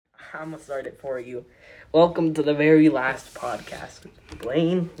I'm gonna start it for you. Welcome to the very last podcast,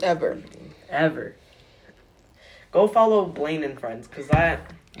 Blaine. Ever. Go follow Blaine and Friends, because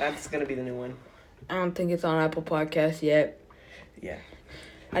that's gonna be the new one. I don't think it's on Apple Podcasts yet. Yeah.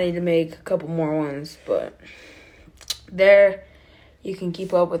 I need to make a couple more ones, but there you can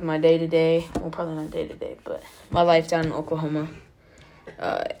keep up with my day-to-day. Well, probably not day-to-day, but my life down in Oklahoma.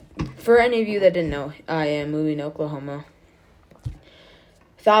 For any of you that didn't know, I am moving to Oklahoma.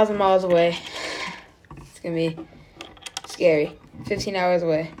 1,000 miles away. It's going to be scary. 15 hours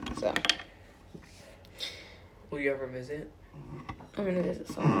away, so. Will you ever visit? I'm going to visit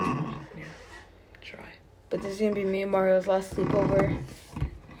someone. Yeah. Try. But this is going to be me and Mario's last sleepover.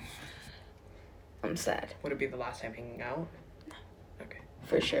 I'm sad. Would it be the last time hanging out? No. Okay.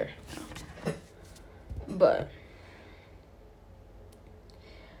 For sure. But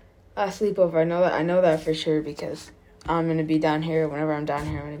a sleepover, I know that for sure because I'm going to be down here. Whenever I'm down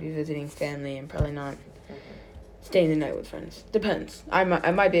here, I'm going to be visiting family and probably not staying the night with friends. Depends. I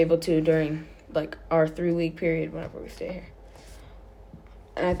might be able to during, like, our 3-week period whenever we stay here.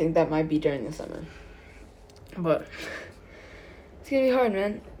 And I think that might be during the summer. But it's going to be hard,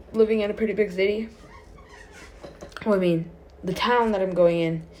 man. Living in a pretty big city. Well, I mean, the town that I'm going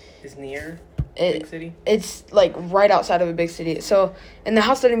in is near a big city? It's, like, right outside of a big city. So, in the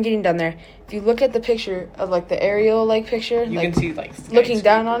house that I'm getting down there, if you look at the picture of, like, the aerial, like, picture. You can see, like, looking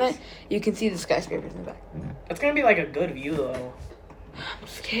down on it, you can see the skyscrapers in the back. It's going to be, like, a good view, though. I'm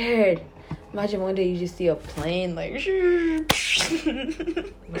scared. Imagine one day you just see a plane, like...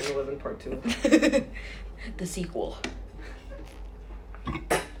 9/11 Part 2. The sequel.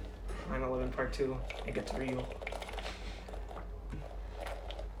 9/11 Part 2. It gets real.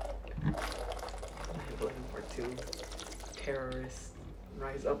 9/11 Part 2. Terrorists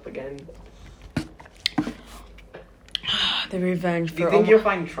rise up again. The revenge for... Do you think you'll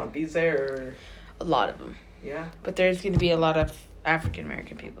find Trumpies there, or... A lot of them. Yeah? But there's going to be a lot of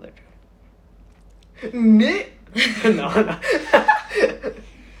African-American people there, too. No.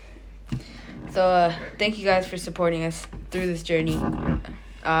 So, thank you guys for supporting us through this journey.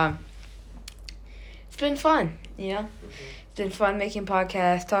 It's been fun, you know? It's been fun making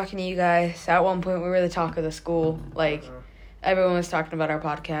podcasts, talking to you guys. At one point, we were the talk of the school. Like, everyone was talking about our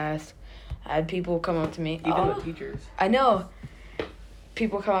podcast. I had people come up to me. Even the teachers. I know.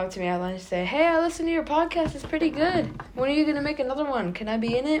 People come up to me at lunch and say, "Hey, I listened to your podcast. It's pretty good. When are you going to make another one? Can I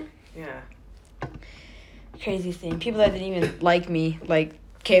be in it?" Yeah. Crazy thing. People that didn't even like me, like,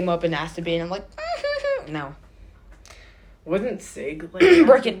 came up and asked to be in. I'm like, no. Wasn't Sig like...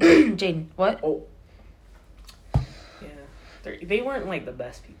 Breaking. Jaden, what? Oh. Yeah. They weren't, like, the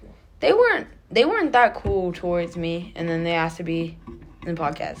best people. They weren't that cool towards me, and then they asked to be in the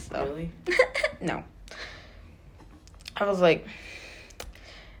podcast. So. Really? No. I was like...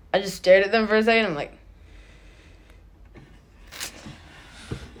 I just stared at them for a second. I'm like...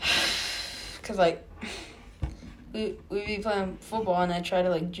 Because, like... We be playing football, and I try to,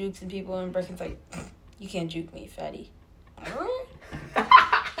 like, juke some people, and Birkin's like, "You can't juke me, fatty."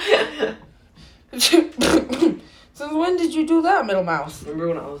 Since when did you do that, middle mouse? Remember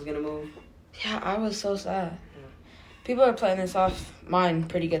when I was gonna move? Yeah, I was so sad. Yeah. People are playing this off mine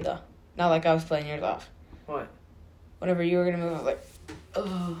pretty good, though. Not like I was playing yours off. What? Whenever you were gonna move, I was like,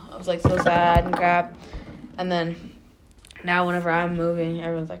 oh, I was, like, so sad and crap. And then, now whenever I'm moving,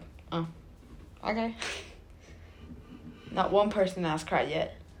 everyone's like, oh, okay. Not one person has cried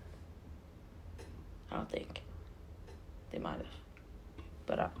yet. I don't think. They might have.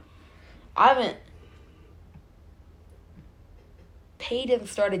 But I haven't paid and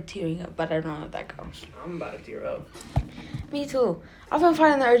started tearing up, but I don't know if that goes. I'm about to tear up. Me too. I've been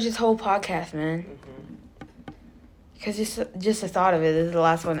finding the urge this whole podcast, man. Because just the thought of it, this is the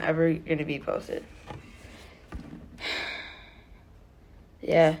last one ever going to be posted.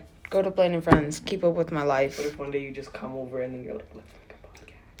 Yeah. Go to Blaine and Friends. Keep up with my life. What if one day you just come over and then you're like, let's make a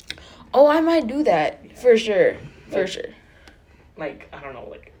podcast? Oh, I might do that. Yeah. For sure. For sure. Like, I don't know,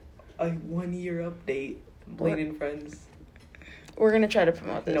 like a 1-year update. Blaine and Friends. We're going to try to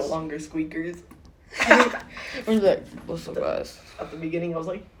promote this. No longer squeakers. We're like, what's up, guys? At the beginning, I was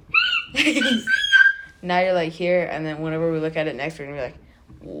like... Now you're like here, and then whenever we look at it next, we're going to be like,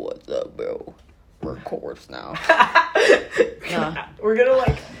 what's up, bro? We're course now. No. We're going to,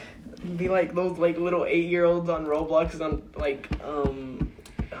 like... be like those like little 8-year-olds on Roblox on like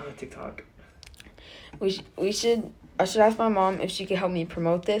TikTok. I should ask my mom if she could help me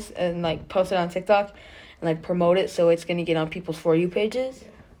promote this and like post it on TikTok and like promote it so it's gonna get on people's For You pages. Yeah.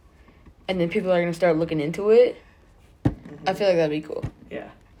 And then people are gonna start looking into it. Mm-hmm. I feel like that'd be cool. Yeah.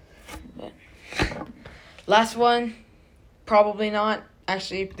 But last one, probably not.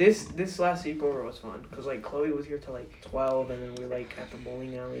 Actually, this last sleepover was fun because like Chloe was here till like 12, and then we were like at the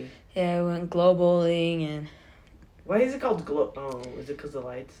bowling alley. Yeah, we went glow bowling and. Why is it called glow? Oh, is it because the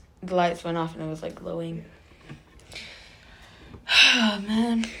lights? The lights went off and it was like glowing. Yeah. Oh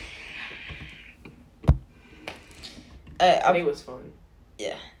man. It was fun.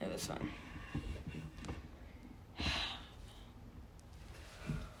 Yeah, it was fun.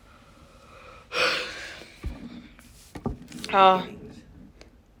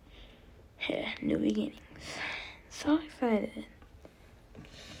 Yeah, new beginnings. So excited.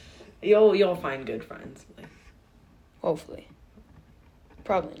 You'll find good friends. Like. Hopefully.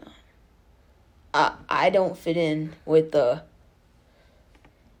 Probably not. I don't fit in with the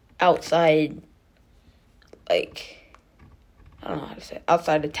outside, like, I don't know how to say it,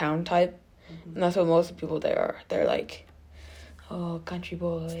 outside the town type. Mm-hmm. And that's what most people there are. They're like, oh, country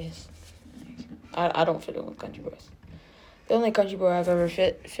boys. I don't fit in with country boys. The only country boy I've ever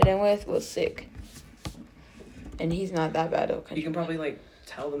fit in with was Sick. And he's not that bad of a country boy. You can probably, like,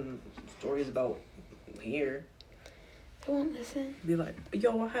 tell them stories about here. They won't listen. Be like,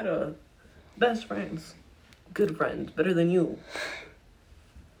 yo, I had a best friends. Good friends. Better than you.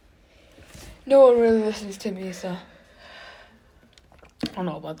 No one really listens to me, so. I don't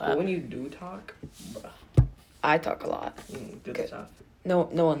know about that. But when you do talk, bruh. I talk a lot. Good stuff. No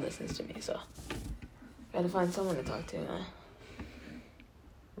one listens to me, so. Gotta find someone to talk to, huh?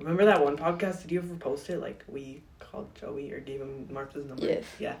 Remember that one podcast? Did you ever post it? Like, we called Joey or gave him Martha's number? Yes.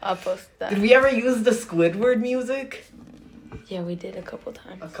 Yeah. I'll post that. Did we ever use the Squidward music? Yeah, we did a couple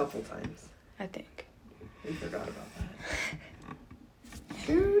times. A couple times. I think. We forgot about that.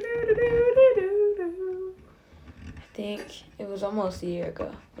 I think it was almost a year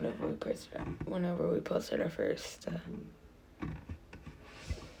ago whenever we posted our first.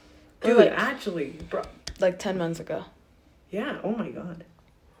 Dude, like, actually, bro. Like 10 months ago. Yeah, oh my god.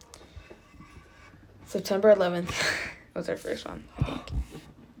 September 11th was our first one, I think.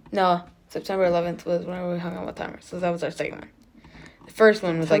 No, September 11th was whenever we hung out with Timer, so that was our second one. The first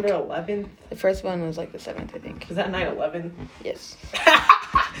one was September 11th? The first one was like the 7th, I think. Was that 9/11? Yes.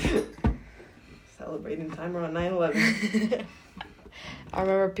 Celebrating Timer on 9/11. I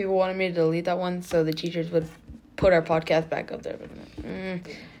remember people wanted me to delete that one so the teachers would put our podcast back up there.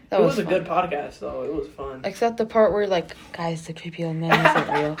 It was a good podcast, though. It was fun. Except the part where, like, guys, the creepy old man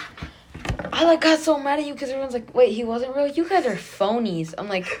isn't real. I, like, got so mad at you because everyone's like, wait, he wasn't real? You guys are phonies. I'm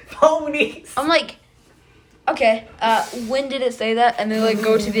like... Phonies? I'm like, okay, when did it say that? And then, like,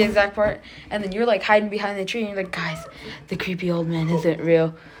 go to the exact part. And then you're, like, hiding behind the tree. And you're like, guys, the creepy old man isn't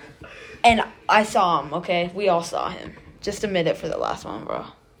real. And I saw him, okay? We all saw him. Just admit it for the last one, bro.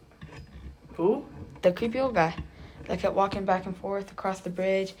 Who? The creepy old guy. That kept walking back and forth across the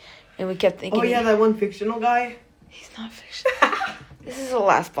bridge, and we kept thinking... Oh, yeah, that one fictional guy? He's not fictional. This is the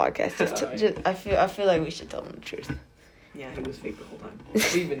last podcast. I feel like we should tell him the truth. Yeah, he was fake the whole time.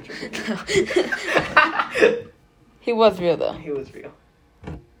 We've been tripping. He was real, though. He was real.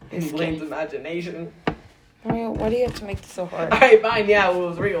 In Blaine's imagination. Mario, why do you have to make this so hard? Alright, fine, yeah, it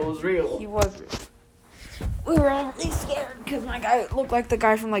was real. It was real. He was real. We were all really scared because my guy looked like the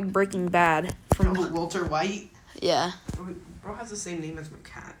guy from, like, Breaking Bad. From Walter White? Yeah. Bro has the same name as my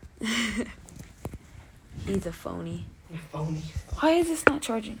cat. He's a phony. A phony. Why is this not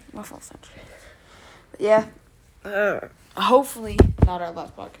charging? My phone's not charging. But yeah. Hopefully not our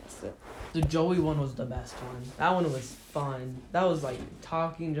last podcast. So. The Joey one was the best one. That one was fun. That was like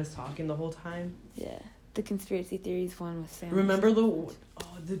just talking the whole time. Yeah. The conspiracy theories one with Sam. Remember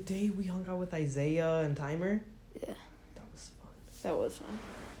the day we hung out with Isaiah and Timer? Yeah. That was fun. That was fun.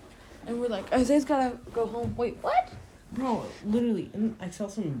 And we're like, Isaiah's gotta go home. Wait, what? Bro, literally, and I saw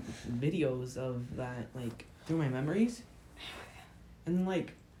some videos of that, like, through my memories. And,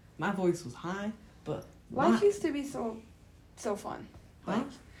 like, my voice was high, but... Life used to be so fun. Huh? Like,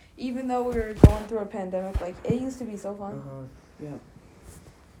 even though we were going through a pandemic, like, it used to be so fun. Yeah.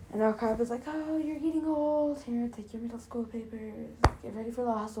 And our crowd was like, oh, you're getting old. Here, take your middle school papers. Get ready for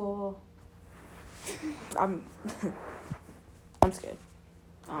law school. I'm scared.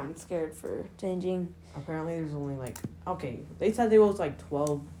 I'm scared for changing. Apparently there's only like... Okay, they said there was like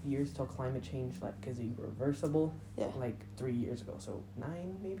 12 years till climate change like is irreversible. Yeah. Like 3 years ago. So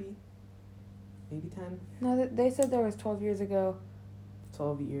 9 maybe? Maybe 10? No, they said there was 12 years ago.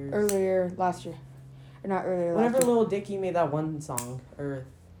 12 years. Earlier last year. Or not earlier last year. Whenever Lil Dicky made that one song, Earth.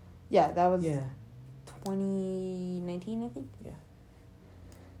 Yeah, that was... Yeah. 2019, I think. Yeah.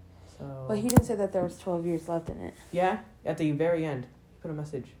 So... But he didn't say that there was 12 years left in it. Yeah? At the very end. He put a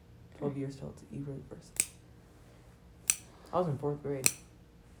message. 12 years till it's irreversible. I was in 4th grade.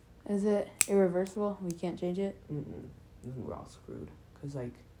 Is it irreversible? We can't change it? Mm-mm. We're all screwed. because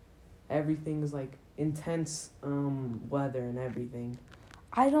like everything's like intense weather and everything.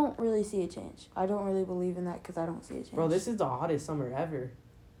 I don't really see a change. I don't really believe in that because I don't see a change. Bro, this is the hottest summer ever.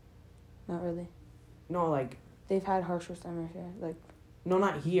 Not really. No, like... They've had harsher summers here. Like... No,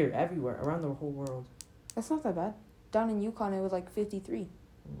 not here. Everywhere. Around the whole world. That's not that bad. Down in Yukon, it was like 53.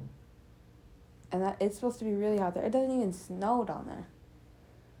 And it's supposed to be really hot there. It doesn't even snow down there.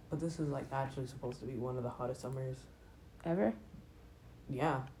 But this is like actually supposed to be one of the hottest summers. Ever?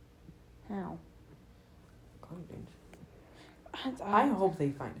 Yeah. How? Climate change. I hope they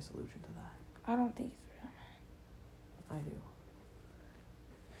find a solution to that. I don't think it's real. I do.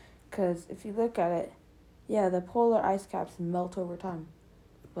 Because if you look at it, yeah, the polar ice caps melt over time.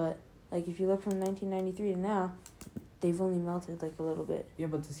 But, like, if you look from 1993 to now, they've only melted, like, a little bit. Yeah,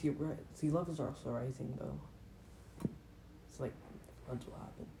 but the sea levels are also rising, though. It's like, floods will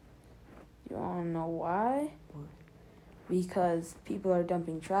happen. You want to know why? Why? Because people are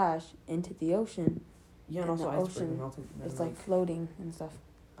dumping trash into the ocean. Yeah, and also icebergs are melting. It's like floating and stuff.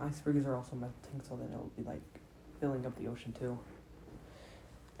 Icebergs are also melting, so then it'll be like filling up the ocean too.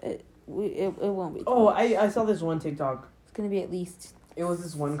 It won't be. Oh, I saw this one TikTok. It's gonna be at least. It was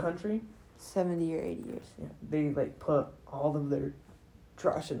this one country. 70 or 80 years. Yeah, they like put all of their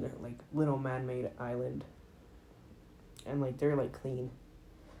trash in their like little man-made island, and like they're like clean.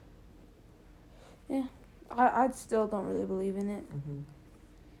 Yeah, I still don't really believe in it.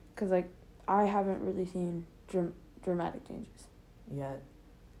 Cause like I haven't really seen dramatic changes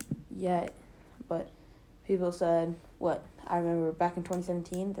yet, but people said what I remember back in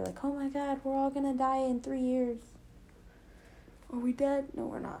 2017. They're like, oh my God, we're all gonna die in 3 years. Are we dead? No,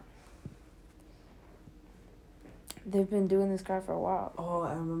 we're not. They've been doing this guy for a while. Oh,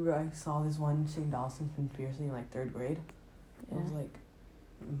 I remember I saw this one Shane Dawson conspiracy in like 3rd grade. Yeah. It was like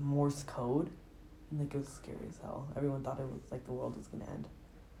Morse code, and like it was scary as hell. Everyone thought it was like the world was gonna end.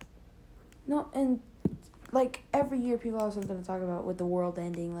 No, and like every year people have something to talk about with the world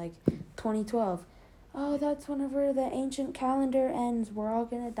ending. Like 2012, oh, that's whenever the ancient calendar ends. We're all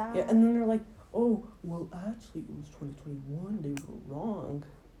gonna die. Yeah, and then they're like, oh, well, actually, it was 2021. They were wrong.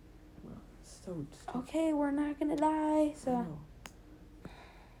 Well, so stupid. Okay, we're not gonna die. So,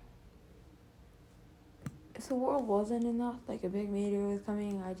 if the world wasn't enough, like a big meteor was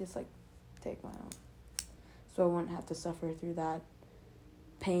coming, I just like take my own, so I wouldn't have to suffer through that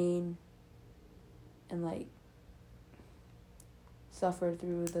pain. And like suffer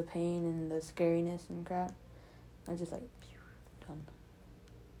through the pain and the scariness and crap. I just like done.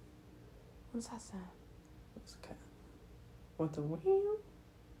 What does that sound? It's a cat. What's a wheel?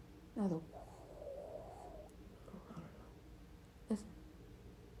 No, the. Oh, I don't know. Listen.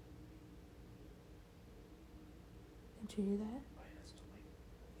 Did you hear that? Oh, yeah, it's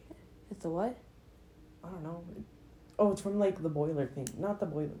like... It's the what? I don't know. Oh, it's from like the boiler thing. Not the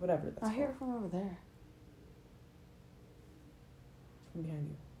boiler, whatever. That's I hear it from over there. From behind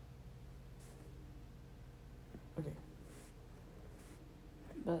you. Okay.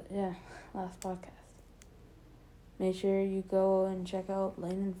 But yeah, last podcast. Make sure you go and check out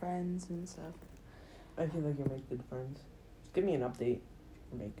Blaine and Friends and stuff. I feel like you make good friends. Just give me an update.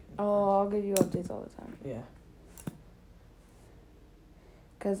 I'll give you updates all the time. Yeah.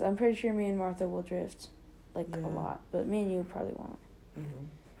 Because I'm pretty sure me and Martha will drift, like, a lot. But me and you probably won't.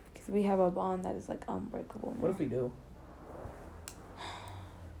 Because we have a bond that is, like, unbreakable. What if we do?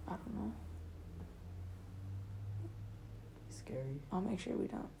 I don't know. Scary. I'll make sure we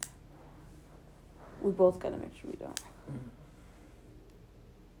don't. We both gotta make sure we don't.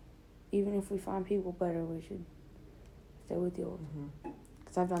 Even if we find people better, we should stay with the old.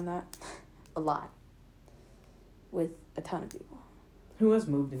 Because I've done that a lot. With a ton of people. Who has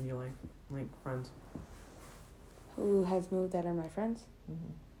moved in your life? Like, friends? Who has moved that are my friends?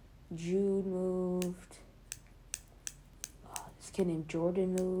 Jude moved. This kid named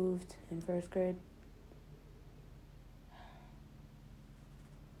Jordan moved in 1st grade.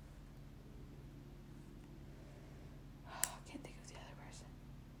 I can't think of the other person.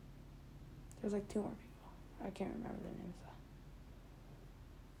 There's like 2 more people. I can't remember their names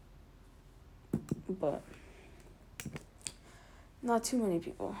though. But not too many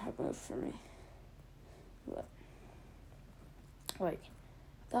people have moved for me. But like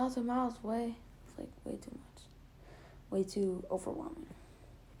 1,000 miles away, it's like way too much. Way too overwhelming.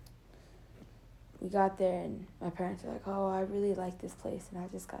 We got there and my parents were like, oh, I really like this place, and I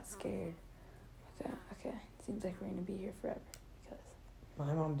just got scared. Okay. Seems like we're going to be here forever. Because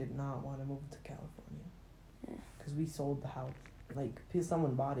my mom did not want to move to California. Yeah. Because we sold the house. Like,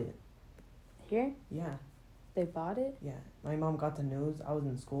 someone bought it. Here? Yeah. They bought it? Yeah. My mom got the news. I was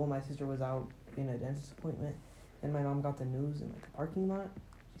in school. My sister was out in a dentist appointment. and my mom got the news in like a parking lot,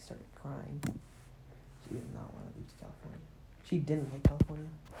 she started crying. She did not want to leave California. She didn't like California.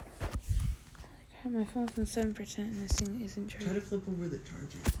 God, my phone's on 7% and this thing isn't charging. Try to flip over the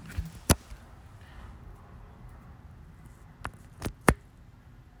charger.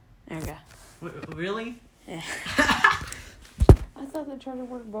 There we go. Really? Yeah. I thought the charger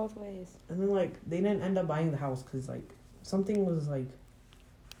worked both ways. And then, like, they didn't end up buying the house because, like, something was, like,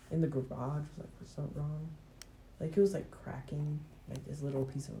 in the garage. Like, was something wrong. Like, it was, like, cracking. Like, this little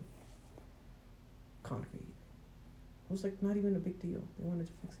piece of concrete. It was, like, not even a big deal. They wanted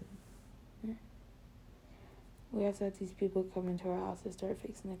to fix it. Yeah. We have to have these people come into our house and start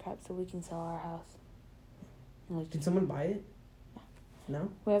fixing the crap so we can sell our house. Like, did someone buy it? No?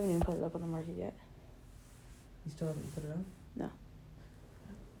 We haven't even put it up on the market yet. You still haven't put it up? No.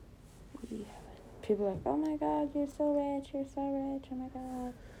 We haven't. People are like, oh my god, you're so rich, oh my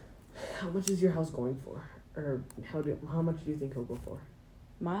god. How much is your house going for? Or how much do you think it'll go for?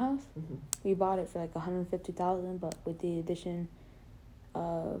 My house? Mm-hmm. We bought it for like $150,000, but with the addition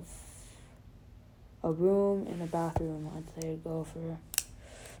of a room and a bathroom, I'd say it'd go for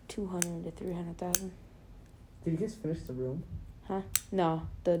 $200,000 to $300,000. Did you guys finish the room? Huh? No,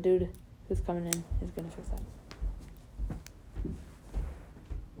 the dude who's coming in is gonna fix that.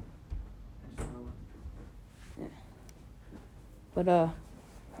 Yeah. But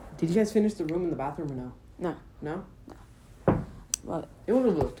did you guys finish the room and the bathroom or no? No. No? No. Well, it would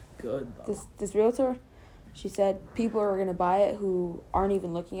have looked good though. This realtor, she said people are gonna buy it who aren't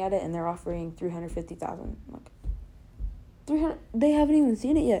even looking at it, and they're offering $350,000. Like, 300. They haven't even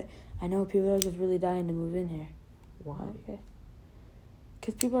seen it yet. I know people are just really dying to move in here. Why? Okay.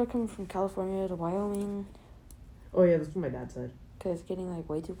 Because people are coming from California to Wyoming. Oh yeah, that's what my dad said. Because it's getting like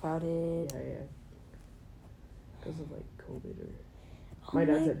way too crowded. Yeah. Because of like COVID or. Oh my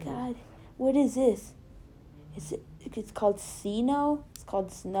god! What is this? It's called Snow. It's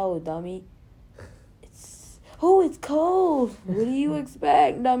called snow, dummy. It's cold. What do you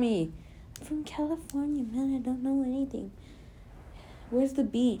expect, dummy? I'm from California, man. I don't know anything. Where's the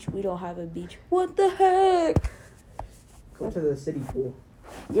beach? We don't have a beach. What the heck? Go to the city pool.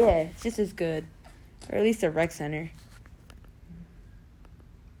 Yeah, it's just as good, or at least a rec center.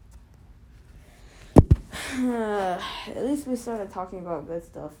 At least we started talking about good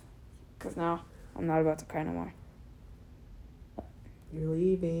stuff. Because now I'm not about to cry no more. You're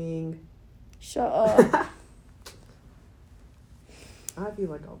leaving. Shut up. I feel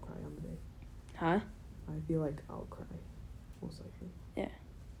like I'll cry on the day. Huh? I feel like I'll cry. Most likely. Yeah.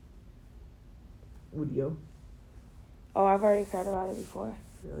 Would you? Oh, I've already cried about it before.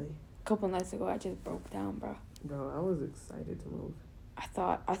 Really? A couple nights ago, I just broke down, bro. Bro, I was excited to move. I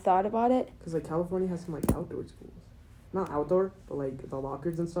thought about it. Because, like, California has some, like, outdoor schools. Not outdoor, but, like, the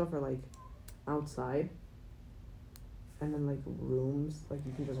lockers and stuff are, like, outside. And then, like, rooms, like,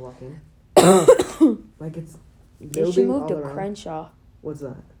 you can just walk in. Like, it's You should move to Crenshaw. What's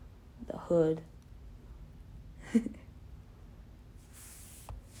that? The hood.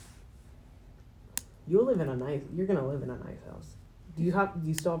 You're gonna live in a nice house. Do you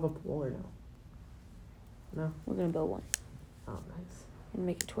still have a pool or no? No? We're gonna build one. Oh, nice. And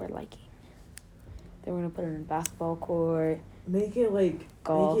make it to our liking. Then we're gonna put it in a basketball court. Make it like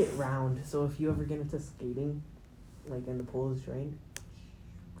golf. Make it round, so if you ever get into skating, like, and the pool is drained.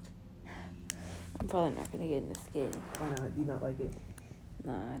 I'm probably not gonna get into skating. Why not? Do you not like it?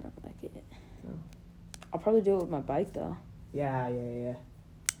 Nah, I don't like it. No. I'll probably do it with my bike though. Yeah.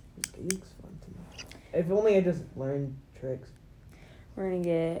 Skating's fun to me. If only I just learned tricks. We're gonna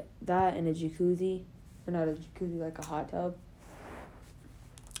get that and a jacuzzi. Or not a jacuzzi, like a hot tub.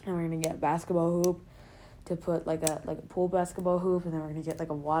 And we're gonna get a basketball hoop to put like a pool basketball hoop, and then we're gonna get like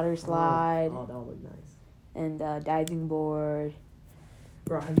a water slide. Oh, that would look nice. And a diving board.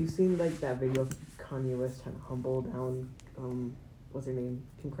 Bro, have you seen like that video of Kanye West trying to humble down what's her name?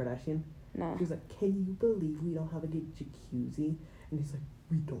 Kim Kardashian? No. She's like, can you believe we don't have a good jacuzzi? And he's like,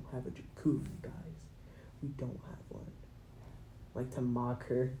 we don't have a jacuzzi, guys. We don't have one. Like, to mock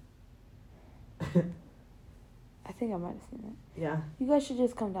her. I think I might have seen it. Yeah. You guys should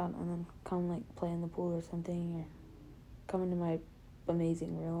just come down and then come, like, play in the pool or something. Or come into my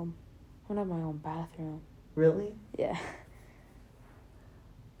amazing room. I want to have my own bathroom. Really? Yeah.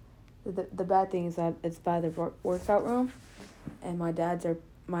 The bad thing is that it's by the workout room. And my dad,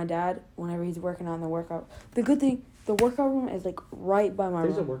 whenever he's working on the workout... The good thing, the workout room is, like, right by my room.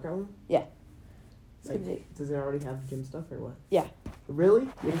 There's a workout room? Yeah. Like, does it already have gym stuff or what? Yeah. Really?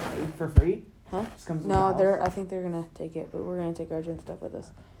 For free? Huh? Just comes No, with the house? I think they're gonna take it, but we're gonna take our gym stuff with us,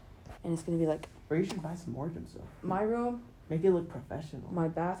 and it's gonna be like. Or you should buy some more gym stuff. My room. Make it look professional. My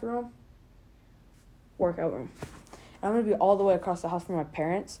bathroom. Workout room. And I'm going to be all the way across the house from my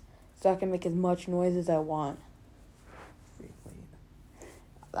parents so I can make as much noise as I want. Wait.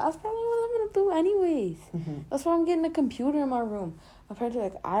 That's probably what I'm going to do anyways. That's why I'm getting a computer in my room. My parents are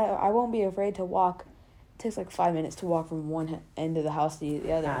like, I won't be afraid to walk. It takes like 5 minutes to walk from one end of the house to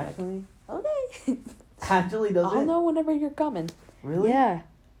the other. Actually? Like, okay. Actually, does I'll know whenever you're coming. Really? Yeah.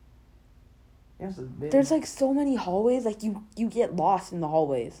 Yes, it's big. There's like so many hallways. Like you get lost in the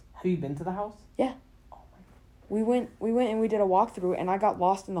hallways. Have you been to the house? Yeah. Oh my. We went and we did a walkthrough, and I got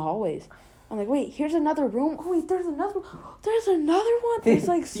lost in the hallways. I'm like, wait, here's another room. Oh wait, there's another one. There's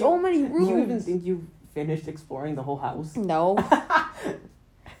like so many rooms. Do you even think you finished exploring the whole house? No.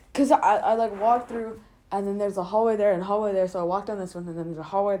 Cause I like walked through, and then there's a hallway there and a hallway there. So I walked down this one, and then there's a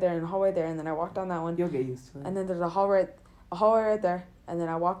hallway there and a hallway there, and then I walked down that one. You'll get used to it. And then there's a hallway right there, and then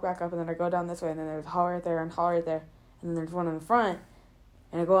I walk back up, and then I go down this way, and then there's a hallway right there and a hallway right there, and then there's one in the front,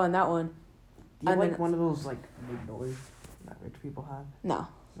 and I go on that one. Do you and like then one of those like big doors that rich people have? No,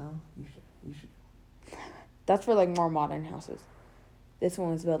 No, you should. that's for like more modern houses. This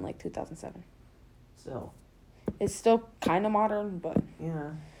one was built in like 2007. So. It's still kind of modern, but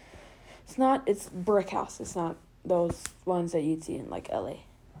Yeah. it's not. It's brick house. It's not those ones that you'd see in like LA.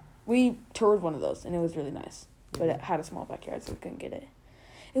 We toured one of those, and it was really nice. But it had a small backyard, so we couldn't get it.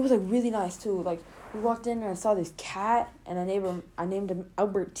 It was like really nice too. Like we walked in and I saw this cat, and I named him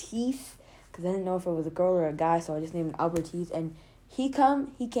Albert Teeth because I didn't know if it was a girl or a guy, so I just named him Albert Teeth. And he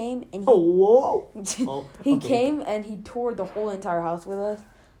came and he, whoa! he came and he toured the whole entire house with us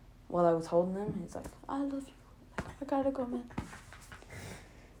while I was holding him. He's like, "I love you. I gotta go, man."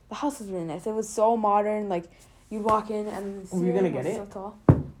 The house was really nice. It was so modern. Like you'd walk in and the Were you gonna ceiling get was it? so tall.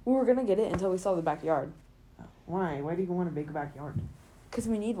 We were gonna get it until we saw the backyard. Why? Why do you want a big backyard? Because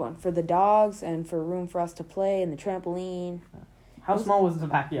we need one for the dogs and for room for us to play and the trampoline. How small was the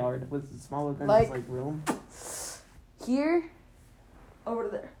backyard? Was it smaller than Like- this room? Here, over to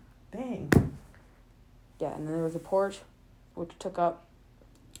there. Dang. Yeah, and then there was a porch, which took up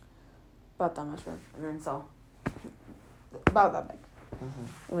about that much room. And then so, about that big.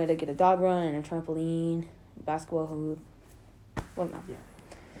 Mm-hmm. We had to get a dog run and a trampoline, basketball hoop, whatnot. Yeah.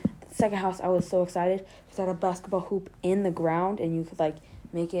 The second house, I was so excited because I had a basketball hoop in the ground, and you could like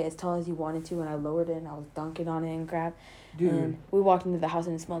make it as tall as you wanted to. And I lowered it, and I was dunking on it and crap. Dude. And we walked into the house,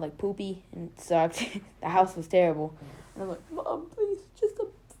 and it smelled like poopy and it sucked. The house was terrible. And I'm like, "Mom, please, just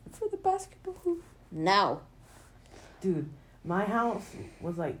for the basketball hoop." No. Dude, my house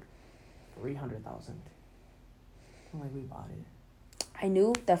was like 300,000. Like we bought it. I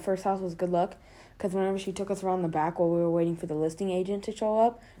knew that first house was good luck because whenever she took us around the back while we were waiting for the listing agent to show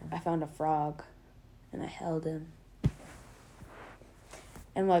up, I found a frog and I held him.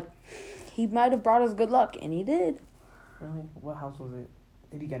 And like, he might have brought us good luck, and he did. Really? What house was it?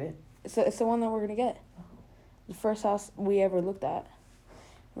 Did you get it? It's the one that we're going to get. The first house we ever looked at.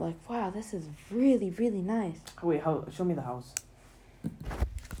 We're like, wow, this is really, really nice. Oh, wait, show me the house.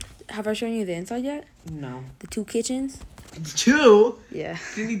 Have I shown you the inside yet? No. The 2 kitchens? 2? Yeah.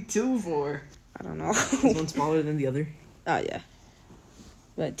 What do you need 2 for? I don't know. Is one smaller than the other? Oh, yeah.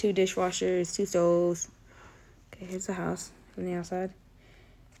 But 2 dishwashers, 2 stoves. Okay, here's the house from the outside.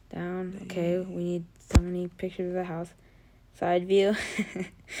 Down. Okay, we need so many pictures of the house. Side view.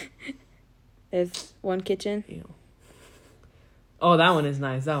 There's one kitchen. Ew. Oh, that one is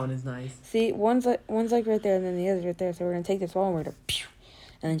nice. See, one's like right there, and then the other's right there. So we're gonna take this wall and we're gonna,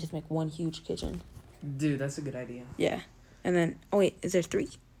 and then just make one huge kitchen. Dude, that's a good idea. Yeah, and then is there 3?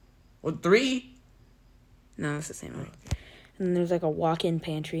 Well, 3? No, it's the same one. And then there's like a walk-in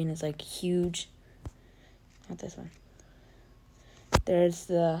pantry, and it's like huge. Not this one. There's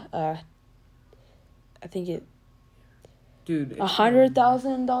the I think it. Dude.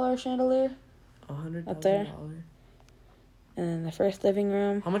 $100,000 chandelier. $100,000 Up there. And then the first living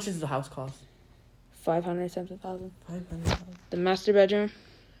room. How much does the house cost? 500-something thousand. 500,000. The master bedroom.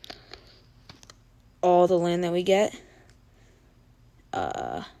 All the land that we get.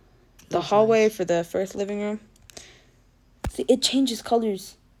 The hallway for the first living room. See, it changes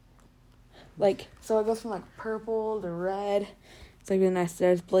colors. Like, so it goes from like purple to red. It's like really nice.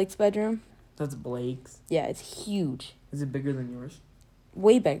 There's Blake's bedroom. That's Blake's. Yeah, it's huge. Is it bigger than yours?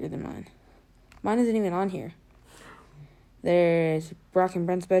 Way bigger than mine. Mine isn't even on here. There's Brock and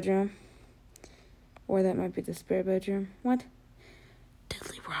Brent's bedroom. Or that might be the spare bedroom. What?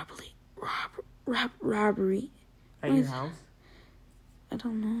 Deadly robbery. At your house? I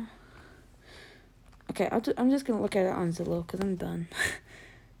don't know. Okay, I'm just going to look at it on Zillow because I'm done.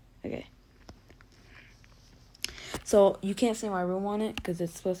 Okay. So, you can't see my room on it because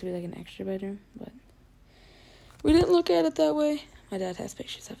it's supposed to be like an extra bedroom. But we didn't look at it that way. My dad has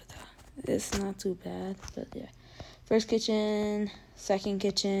pictures of it though. It's not too bad, but yeah. first kitchen, second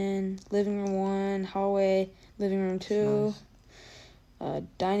kitchen, living room 1, hallway, living room 2,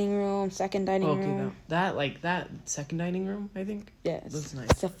 dining room, second dining room. That second dining room, I think. Yeah, looks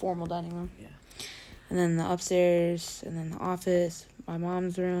nice. It's a formal dining room. Yeah. And then the upstairs, and then the office, my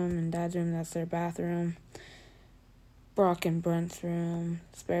mom's room and dad's room, that's their bathroom. Brock and Brent's room,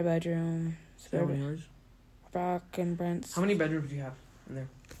 spare bedroom. Yours? Brock and Brent's. How many bedrooms do you have in there?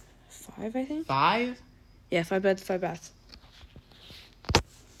 5, I think. 5? Yeah, 5 beds, 5 baths.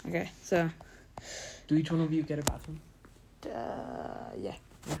 Okay, so. Do each one of you get a bathroom? Yeah.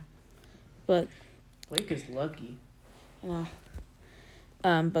 But. Blake is lucky.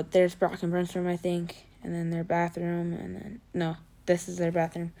 But there's Brock and Brent's room, I think, and then their bathroom, and then this is their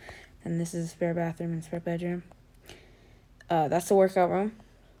bathroom, and this is a spare bathroom and spare bedroom. That's the workout room.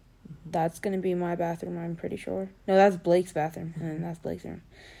 That's gonna be my bathroom, I'm pretty sure. No, that's Blake's bathroom, and then that's Blake's room.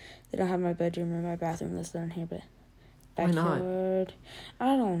 They don't have my bedroom or my bathroom listed on here, but backyard. Why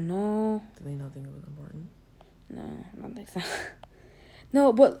not? I don't know. Do they not think it was important? No, I don't think so.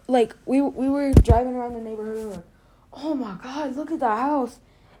 No, but like we were driving around the neighborhood and we're like, oh my god, look at the house.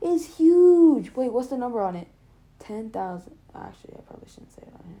 It's huge. Wait, what's the number on it? 10,000. Actually, I probably shouldn't say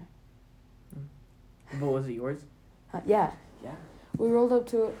it on here. But was it yours? Yeah. Yeah. We rolled up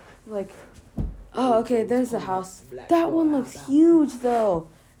to it like, oh, okay, there's the house. That one looks huge though.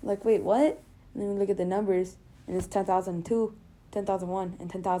 Like, wait, what? And then we look at the numbers and it's 10,002, 10,001, and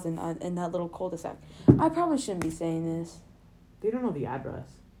 10,000 in that little cul-de-sac. I probably shouldn't be saying this. They don't know the address.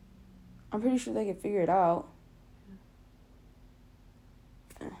 I'm pretty sure they can figure it out.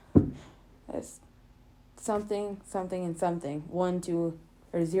 That's something, and something. 1, 2,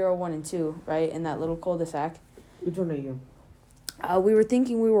 or 0, 1, and 2, right? In that little cul-de-sac. Which one are you? We were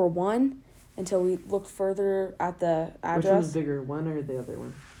thinking we were 1 until we looked further at the address. Which one's bigger, 1 or the other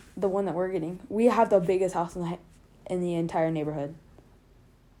one? The one that we're getting. We have the biggest house in the entire neighborhood.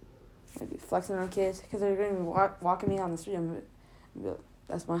 Maybe flexing on kids because they're going to be walking me on the street. I'm like,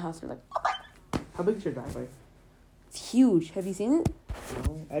 that's my house. They're like, how big is your driveway? It's huge. Have you seen it?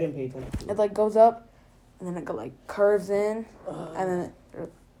 No, I didn't pay attention. It like goes up, and then it curves in, and then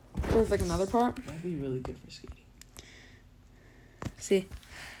there's like another part. That'd be really good for skating. See,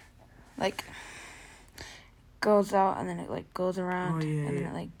 like goes out, and then it goes around, and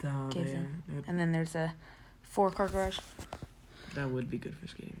then it gives in, and then there's a 4-car garage. That would be good for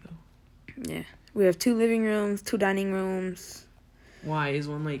skating though. Yeah, we have 2 living rooms, 2 dining rooms. Why is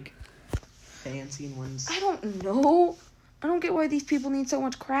one fancy and one's? I don't know. I don't get why these people need so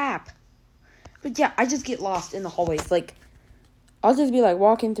much crap. But yeah, I just get lost in the hallways. Like, I'll just be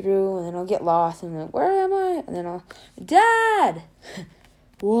walking through, and then I'll get lost, and where am I? And then I'll, Dad!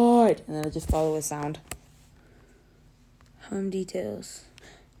 What? And then I'll just follow a sound. Home details.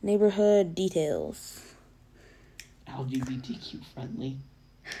 Neighborhood details. LGBTQ friendly.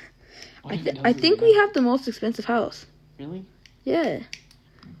 I think we have the most expensive house. Really? Yeah.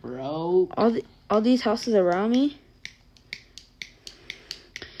 Bro. All these houses around me.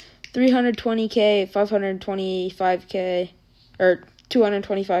 320K, 525K, or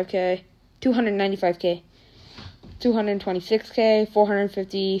 225K, 295K, 226K,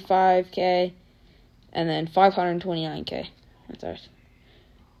 455K, and then 529K. That's ours.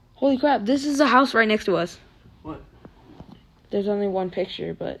 Holy crap, this is a house right next to us. What? There's only one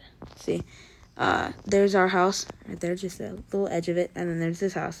picture, but see. There's our house right there, just a little edge of it, and then there's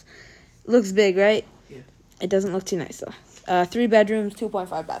this house. Looks big, right? Yeah. It doesn't look too nice, though. 3 bedrooms,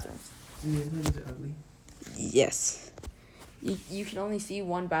 2.5 bathrooms. Is it ugly? Yes. You can only see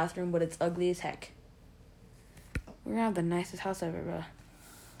 1 bathroom, but it's ugly as heck. We're gonna have the nicest house ever, bro.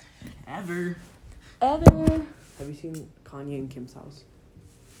 Ever. Have you seen Kanye and Kim's house?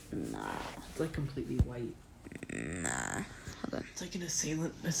 Nah. It's completely white. Nah. Hold on. It's an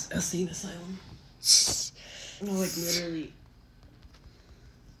insane asylum. No, literally.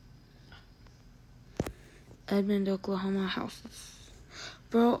 Edmond, Oklahoma houses.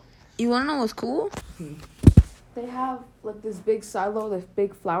 Bro, you wanna know what's cool? They have this big silo, this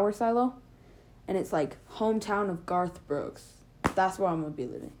big flower silo, and it's hometown of Garth Brooks. That's where I'm gonna be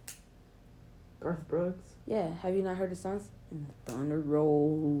living. Garth Brooks? Yeah, have you not heard his songs? And the thunder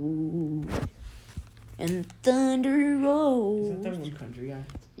rolls. And thunder rolls. Is that one country guy?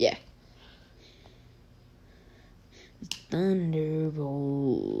 Yeah. Thunder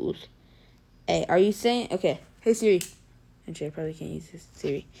rolls. Hey, are you saying... Okay, hey Siri. Actually, I probably can't use this.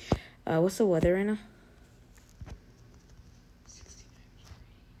 Siri. What's the weather right now?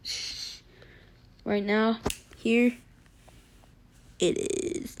 69. Right now, here, it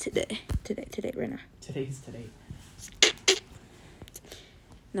is today. Today, right now. Today's today.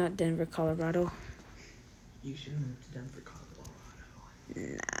 Not Denver, Colorado. You should move to Denver, Colorado.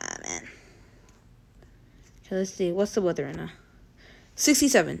 Nah, man. Okay, let's see. What's the weather right now?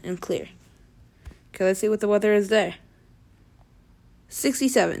 67 and clear. Okay, let's see what the weather is there.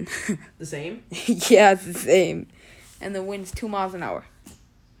 67. The same? Yeah, it's the same. And the wind's 2 miles an hour.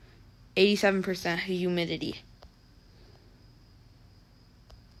 87% humidity.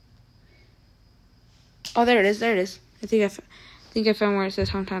 Oh, there it is. There it is. I think I found where it says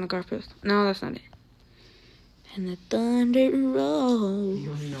hometown of Garfield. No, that's not it. And the thunder rolls.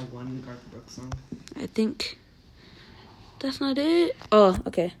 You only know one Garth Brooks song? I think that's not it. Oh,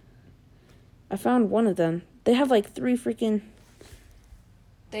 okay. I found one of them. They have like 3 freaking.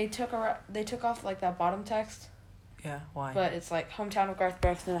 They took off like that bottom text. Yeah, why? But it's like hometown of Garth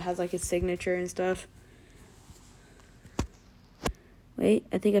Brooks, and it has like his signature and stuff. Wait,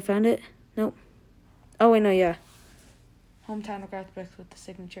 I think I found it. Nope. Oh wait, no, yeah. Hometown of Garth Brooks with the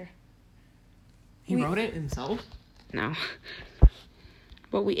signature. He wrote it himself? No.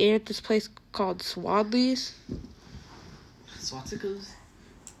 But we ate at this place called Swadley's. Swastikas?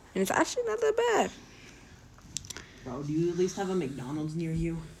 And it's actually not that bad. Bro, do you at least have a McDonald's near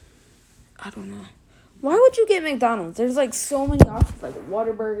you? I don't know. Why would you get McDonald's? There's like so many options, like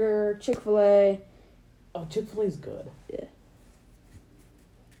Whataburger, Chick-fil-A. Oh, Chick-fil-A's good. Yeah.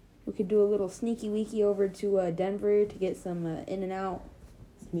 We could do a little sneaky weeky over to Denver to get some In-N-Out.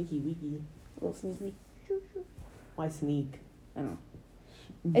 Sneaky weaky. A little sneaky. Why sneak? I don't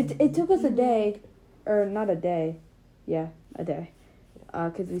know. It took us a day, or not a day. Yeah, a day.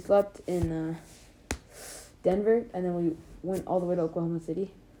 Because we slept in Denver, and then we went all the way to Oklahoma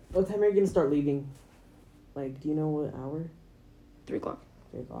City. What time are you going to start leaving? Like, do you know what hour? 3 o'clock.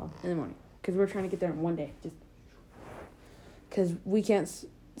 3 o'clock. In the morning. Because we're trying to get there in one day. Just because we can't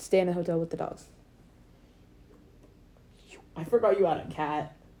stay in a hotel with the dogs. I forgot you had a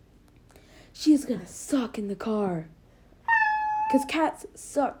cat. She's going to suck in the car. Because cats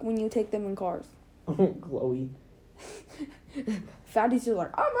suck when you take them in cars. Chloe. Fatty's just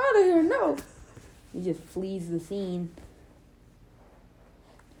like, I'm out of here, no. He just flees the scene.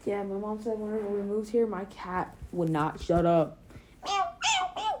 Yeah, my mom said whenever we moved here, my cat would not shut up.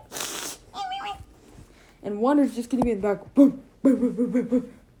 And Wonder's just gonna be in the back,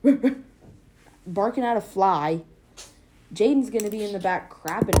 barking at a fly. Jaden's gonna be in the back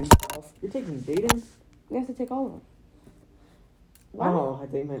crapping himself. You're taking Jaden? We have to take all of them. Why? Oh, I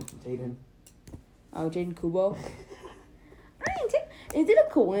think you meant Jaden. Oh, Jaden Kubo. Is it a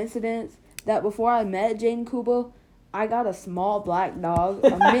coincidence that before I met Jaden Kubo, I got a small black dog,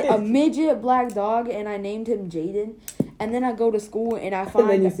 a midget black dog, and I named him Jaden. And then I go to school and I find...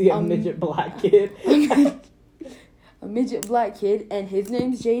 And then you see a midget black kid. A midget black kid, and his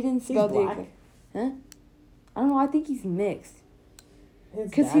name's Jaden. Spelled He's black? Huh? I don't know, I think he's mixed.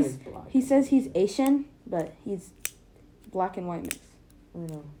 Because he says he's Asian, but he's black and white mix. I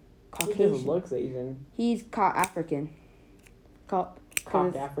know. Caucasian. He just looks Asian. He's African. Cock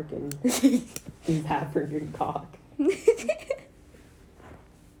African. He's African cock.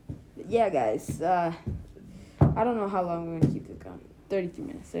 Yeah, guys. I don't know how long we're going to keep this going. 33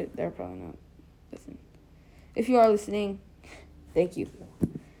 minutes. They're probably not listening. If you are listening, thank you.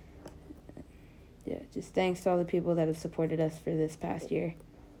 Yeah, just thanks to all the people that have supported us for this past year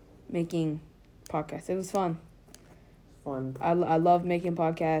making podcasts. It was fun. Fun. I love making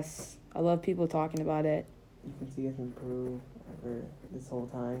podcasts. I love people talking about it. You can see us improve over this whole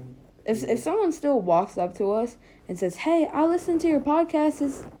time. If someone still walks up to us and says, "Hey, I listened to your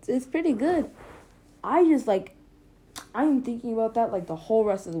podcast. It's pretty good," I am thinking about that like the whole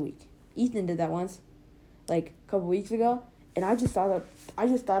rest of the week. Ethan did that once, like a couple weeks ago, and I just thought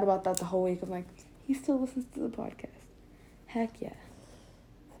about that the whole week. I'm like, he still listens to the podcast. Heck yeah.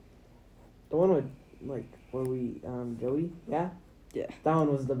 The one with where we Joey, yeah. Yeah. That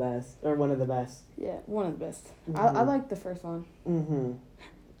one was the best, or one of the best. Yeah, one of the best. Mm-hmm. I like the first one. Mm-hmm.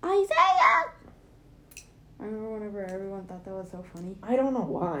 Isaiah! I remember whenever everyone thought that was so funny. I don't know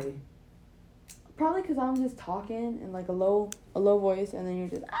why. Probably because I'm just talking in like a low voice, and then you're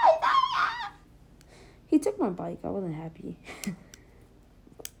just Isaiah! He took my bike. I wasn't happy.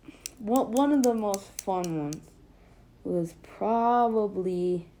 One of the most fun ones was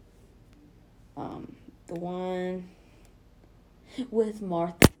probably the one with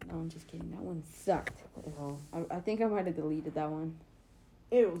Martha. No, I'm just kidding. That one sucked. I think I might have deleted that one.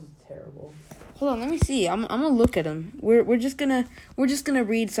 It was terrible. Hold on, let me see. I'm gonna look at them. We're just gonna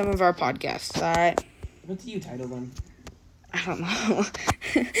read some of our podcasts. All right. What's you titled them? I don't know.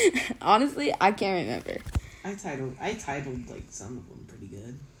 Honestly, I can't remember. I titled like some of them pretty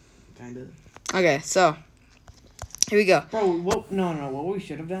good, kind of. Okay, so here we go. Bro, what? No. What we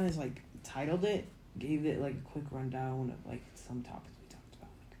should have done is like titled it gave it like a quick rundown of like some topics we talked about,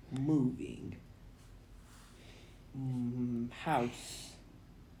 like moving, house,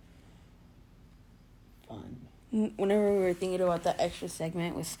 fun. Whenever we were thinking about the extra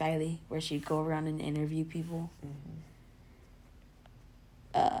segment with Skyly, where she'd go around and interview people,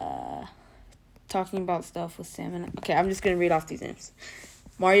 talking about stuff with Sam and... Okay, I'm just going to read off these names.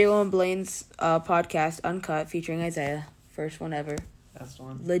 Mario and Blaine's podcast, Uncut, featuring Isaiah. First one ever. That's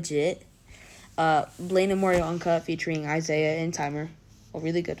one. Legit. Blaine and Mario Uncut, featuring Isaiah and Timer. A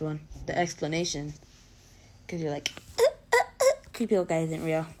really good one. The explanation. Because you're like, creepy old guy isn't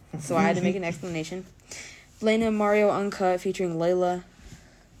real. So I had to make an explanation. Blaine and Mario Uncut, featuring Layla.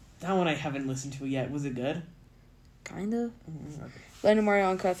 That one I haven't listened to yet. Was it good? Kind of. Okay. Blaine and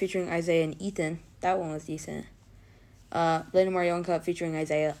Mario Uncut, featuring Isaiah and Ethan. That one was decent. Blaine and Mario Uncut, featuring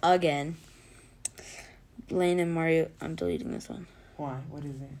Isaiah again. Blaine and Mario... I'm deleting this one. Why? What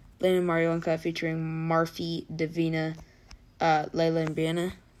is it? Blaine and Mario Uncut, featuring Marfi, Davina, Layla, and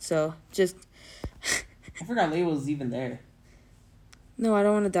Brianna. So, just... I forgot Layla was even there. No, I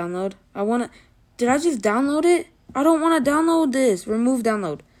don't want to download. Did I just download it? I don't want to download this. Remove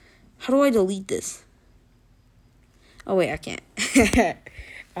download. How do I delete this? Oh, wait, I can't.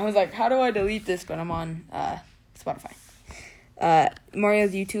 I was like, how do I delete this? But I'm on Spotify.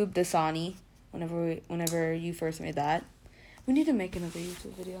 Mario's YouTube, Dasani. Whenever you first made that. We need to make another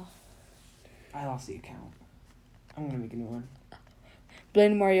YouTube video. I lost the account. I'm going to make a new one.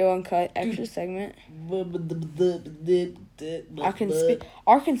 Blaine and Mario Uncut, extra segment.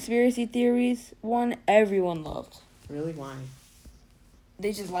 Our conspiracy theories one, everyone loved. Really? Why?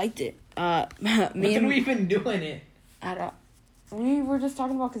 They just liked it. We've been doing it. We were just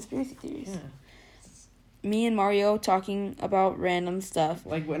talking about conspiracy theories. Yeah. Me and Mario talking about random stuff.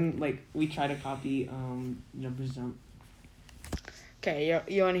 Like when we try to copy Jumpers Jump. Okay,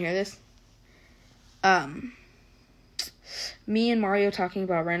 you want to hear this? Me and Mario talking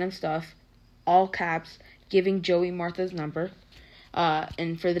about random stuff, all caps, giving Joey Martha's number.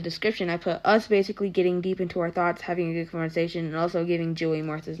 And for the description, I put us basically getting deep into our thoughts, having a good conversation, and also giving Joey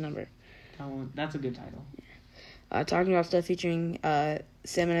Martha's number. That's a good title. Talking about stuff featuring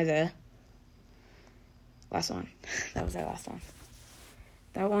Sam and Isaiah. Last one. That was our last one.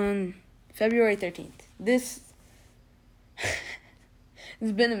 That one, February 13th. It's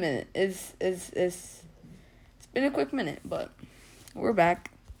been a minute. It's been a quick minute, but we're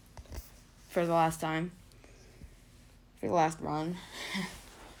back for the last time. For the last run.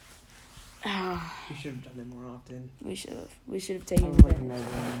 We should have done it more often. We should have. We should have taken the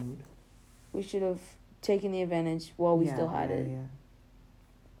advantage. We should have taken the advantage while we still had it. Yeah.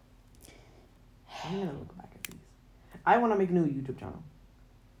 I'm gonna look back at these. I want to make a new YouTube channel.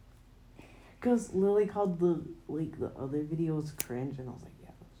 Because Lily called the other videos cringe, and I was like,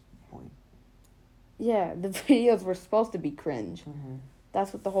 yeah, that's the point. Yeah, the videos were supposed to be cringe. Mm-hmm.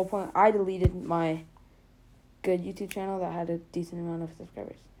 That's what the whole point. I deleted my good YouTube channel that had a decent amount of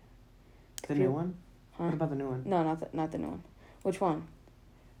subscribers. The new one? Huh? What about the new one? No, not the new one. Which one?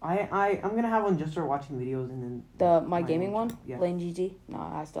 I'm gonna have one just for watching videos, and then my gaming one? Yeah. Lane GG? No,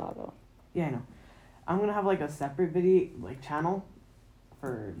 I still have that one. Yeah, I know. I'm gonna have a separate video channel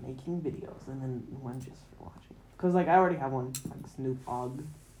for making videos, and then one just for watching. Cause I already have one Snoop Dogg.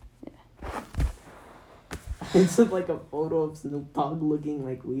 Yeah. It's a photo of Snoop Dogg looking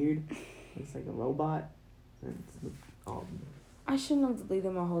weird. It's like a robot, and Snoop Dogg. I shouldn't have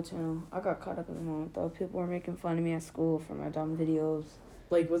deleted my whole channel. I got caught up in the moment though. People were making fun of me at school for my dumb videos.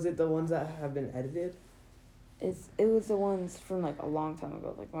 Was it the ones that have been edited? It was the ones from a long time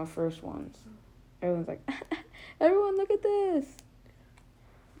ago, my first ones. Everyone's like, everyone look at this.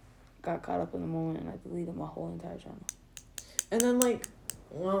 Got caught up in the moment and I deleted my whole entire channel. And then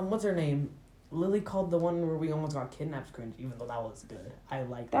what's her name? Lily called the one where we almost got kidnapped cringe, even though that was good. I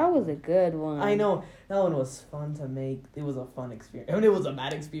liked that. That was a good one. I know. That one was fun to make. It was a fun experience. I mean, it was a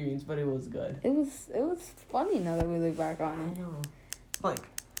bad experience, but it was good. It was funny now that we look back on it. I know.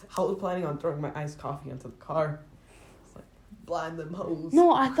 I was planning on throwing my iced coffee into the car. It's blind them hoes.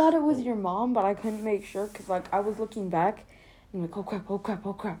 No, I thought it was your mom, but I couldn't make sure because I was looking back and oh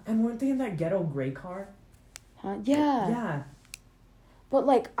crap. And weren't they in that ghetto gray car? Huh? Yeah. Yeah.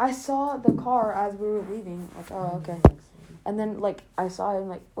 But I saw the car as we were leaving. Oh, okay. And then I saw it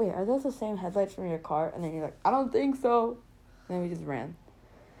and wait, are those the same headlights from your car? And then you're like, I don't think so. And then we just ran.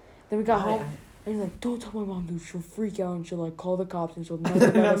 Then we got home. And you're like, don't tell my mom, dude. She'll freak out and she'll call the cops and she'll never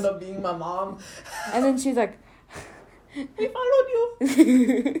end up being my mom. And then she's like, we followed you.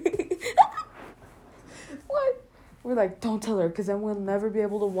 What? We're like, don't tell her, because then we'll never be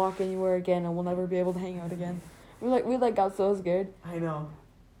able to walk anywhere again and we'll never be able to hang out again. We got so scared. I know.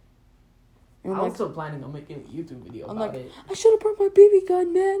 And I was still planning on making a YouTube video I'm about like, it. I should have brought my BB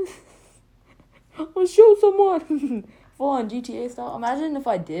gun, man. I'll show someone. Full on GTA style. Imagine if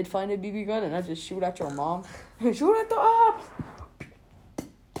I did find a BB gun and I just shoot at your mom. Shoot at the ops.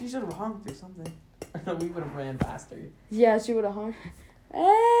 She should have honked or something. We would have ran faster. Yeah, she would have hung.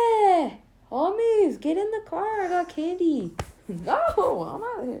 Hey, homies, get in the car. I got candy. No, I'm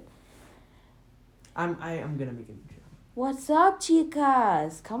out of here. I'm gonna make a new channel. What's up,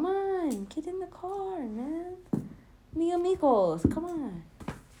 chicas? Come on, get in the car, man. Mi amigos, come on.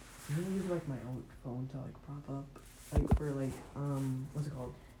 I'm gonna use like my own phone to like prop up, like for like what's it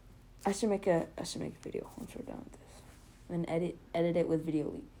called? I should make a video once we're done with this, and edit it with Video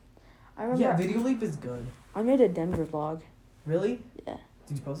Leap. I remember. Yeah, Video Leap is good. I made a Denver vlog. Really? Yeah.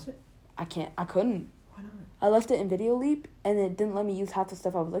 Did you post it? I couldn't. Why not? I left it in Video Leap, and it didn't let me use half the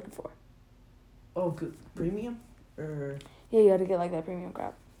stuff I was looking for. Oh, good. Premium? Or Yeah, you had to get like that premium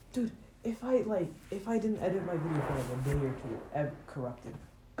crap. if I didn't edit my video for like a day or two, corrupted,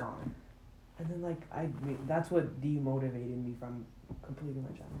 gone, and then like that's what demotivated me from completing my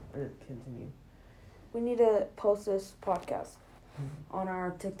channel or continue. We need to post this podcast on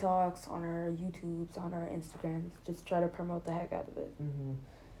our TikToks, on our YouTubes, on our Instagrams. Just try to promote the heck out of it. Mm-hmm.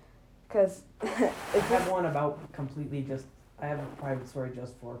 Because I have one about completely just. I have a private story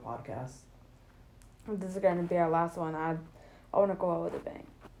just for podcasts. this is going to be our last one. I want to go out with a bang.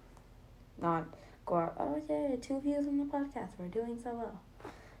 Not go out, oh yeah, 2 views on the podcast. We're doing so well.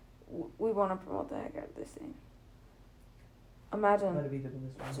 We want to promote the heck out of this thing. Imagine. Let it be the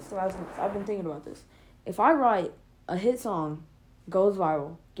biggest one. Just imagine. I've been thinking about this. If I write a hit song, goes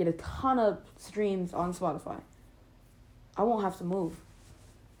viral, get a ton of streams on Spotify, I won't have to move.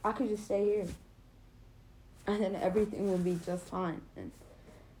 I could just stay here. And then everything will be just fine. And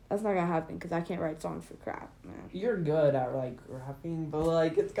that's not gonna happen because I can't write songs for crap, man. You're good at like rapping, but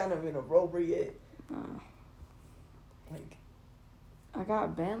like it's kind of inappropriate. Like I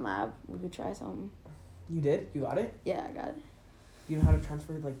got BandLab. We could try something. you did? You got it? Yeah, I got it. You know how to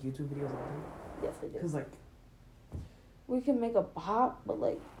transfer like YouTube videos out Yes, I there? do. Cause like We can make a bop, but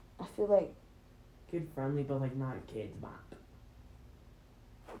like I feel like kid friendly, but like not kids bop.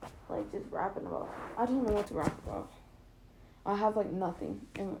 just rapping about. I don't know what to rap about. I have like nothing.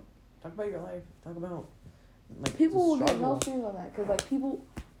 And Talk about your life. Talk about like people will the get no struggle. streams on that because like people.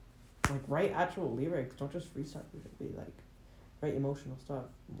 Like write actual lyrics. Don't just freestyle musically. Like write emotional stuff.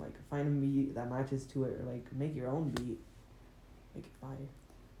 Like find a beat that matches to it, or like make your own beat. Make it fire.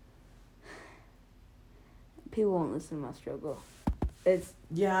 People won't listen to my struggle. It's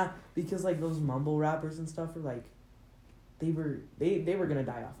Yeah, because like those mumble rappers and stuff are like, they were gonna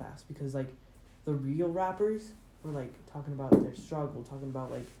die off fast because like, the real rappers were like talking about their struggle, talking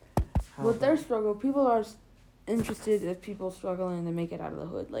about like how with their struggle. People are interested if people struggling to make it out of the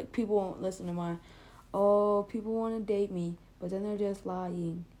hood. Like people won't listen to my, oh, people want to date me, but then they're just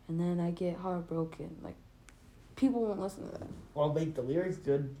lying, and then I get heartbroken. Like people won't listen to that. well make the lyrics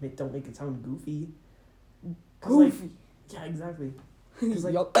good. Don't make it sound goofy. 'Cause, Goofy. Like, yeah, exactly. 'Cause,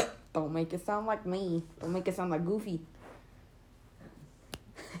 like, Yo, don't make it sound like me. Don't make it sound like Goofy.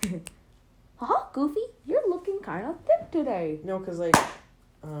 Huh, Goofy? You're looking kind of thick today. no, cause like,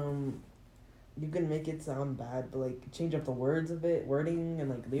 you can make it sound bad, but like change up the words a bit, wording and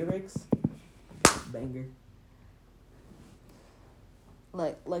like lyrics. Banger.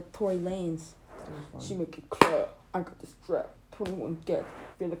 Like Tory Lanez. Fun. She make it clear. I got the strap. 21 get.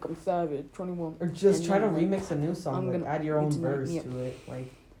 Feel like I'm savage. 21. Or just and try to then, like, remix a new song, I'm like gonna add your own need to make verse me a- to it,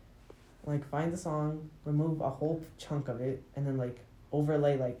 like find the song, remove a whole chunk of it, and then like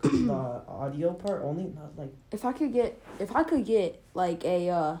overlay like the audio part only, not like If I could get like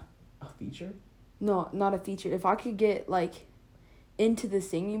a feature. no, not a feature. If I could get like into the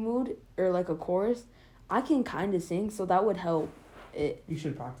singing mood or like a chorus, I can kind of sing, so that would help it. You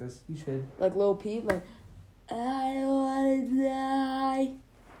should practice. You should. Like Lil Peep, like I don't wanna die.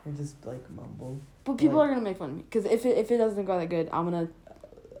 Or just like mumble. But people Like- are gonna make fun of me because if it doesn't go that good, I'm gonna.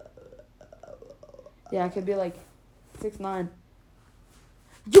 Yeah, I could be like 6'9".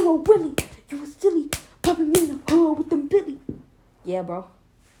 You a Willie, you a silly, popping me in the hole with them Billy. Yeah, bro.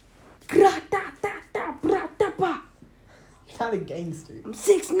 Gra-da-da-da-bra-da-ba. Kind of gangster. I'm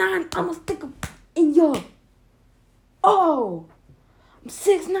 6'9", I'ma stick 'em in your. Oh, I'm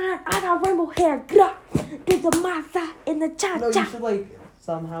 6'9", I got rainbow hair. Gra, there's a masa in the cha No, you cha. should like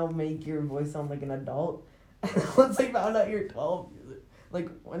somehow make your voice sound like an adult. Once they found out you're 12, like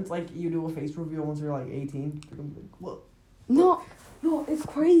once like you do a face reveal once you're like 18, they're gonna be like, what? No, it's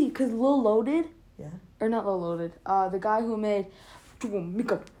crazy because Lil Loaded, Yeah. or not Lil Loaded, the guy who made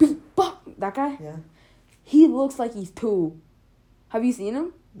make a beat bop, that guy, Yeah. he looks like he's 2. Have you seen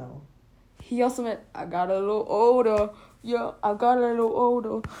him? No. He also meant, I got a little older. Yeah, I got a little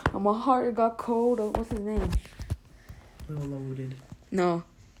older. And my heart got colder. What's his name? Little Loaded. No,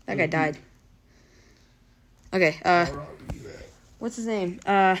 that guy died. Okay, what's his name?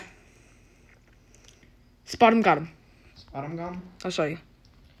 Spot him, got him. Spot him, got him? I'll show you.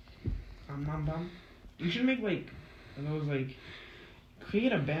 You should make, like, those, like,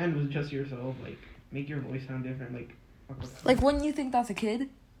 create a band with just yourself, like, make your voice sound different, like. Like, wouldn't you think that's a kid?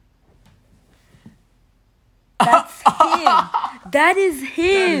 That's him. That is That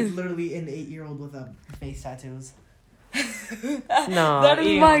him. is literally an 8-year-old with face tattoos. No, that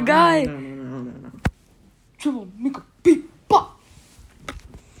is my guy. No. Triple Mika beat pop.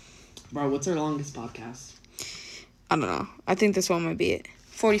 Bro, what's our longest podcast? I don't know. I think this one might be it.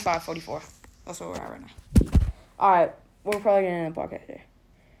 45, 44. That's where we're at right now. Alright, we're probably going to end the podcast here.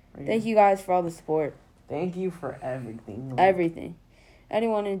 Thank you guys for all the support. Thank you for everything. Everything.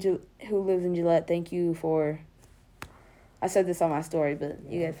 Anyone who lives in Gillette, thank you for... I said this on my story, but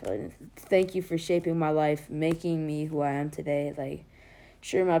you guys feel it. Thank you for shaping my life, making me who I am today. Like,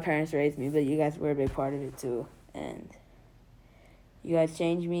 sure, my parents raised me, but you guys were a big part of it too. And you guys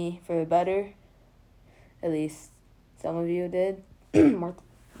changed me for the better. At least some of you did. Martha.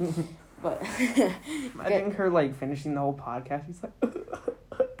 But I think her, like, finishing the whole podcast, she's like...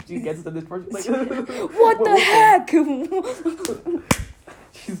 she gets to this part, she's like... what the heck?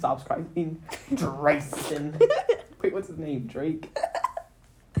 She stops crying. Drayson. Wait, what's his name? Drake?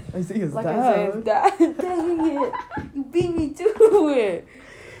 I see his like dad. I say his dad. Dang it. You beat me to it.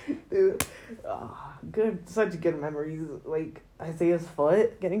 Dude, good, such good memories. Like, Isaiah's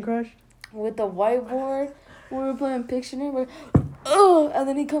foot getting crushed. With the whiteboard, we were playing Pictionary. And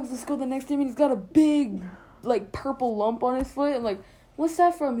then he comes to school the next day and he's got a big, like, purple lump on his foot. I'm like, what's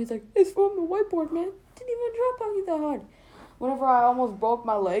that from? He's like, it's from the whiteboard, man. Didn't even drop on you that hard. Whenever I almost broke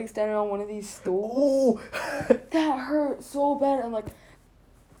my leg standing on one of these stools, that hurt so bad. I'm like,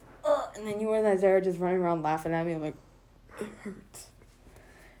 and then you and Isaiah just running around laughing at me. I'm like, it hurts.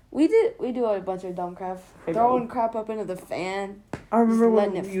 We do a bunch of dumb crap. Throwing crap up into the fan. I remember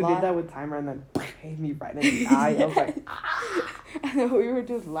letting when it you fly. did that with Timer and then hit me right in the eye. I was like, And then we were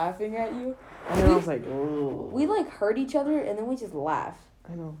just laughing at you. and then I was like, oh. We, like, hurt each other, and then we just laugh.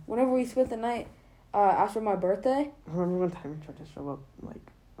 I know. Whenever we spent the night after my birthday. I remember when Timer tried to shove up,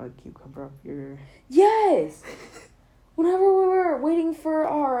 like, a cucumber up your... Yes! Whenever we were waiting for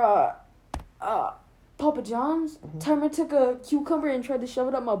our Papa John's, Timer took a cucumber and tried to shove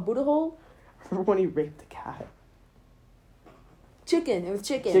it up my Buddha hole. Remember when he raped the cat? Chicken. It was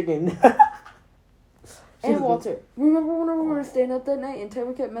chicken. Chicken. And Walter. Remember whenever we were staying up that night and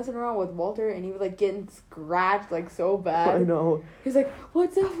Timer kept messing around with Walter and he was, like, getting scratched, like, so bad? I know. He was like,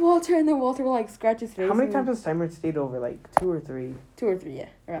 what's up, Walter? And then Walter would, like, scratch his face. How many times has Timer stayed over? Like, 2 or 3? 2 or 3, yeah.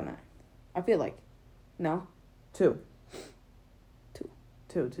 Around that. I feel like. No? 2. 2.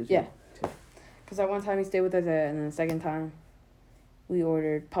 2. Yeah. Because that one time he stayed with us, and then the second time we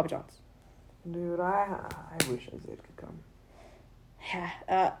ordered Papa John's. Dude, I wish Isaiah could come.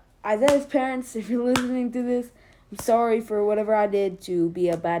 Yeah. Isaiah's parents, if you're listening to this, I'm sorry for whatever I did to be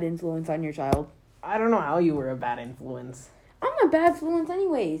a bad influence on your child. I don't know how you were a bad influence. I'm a bad influence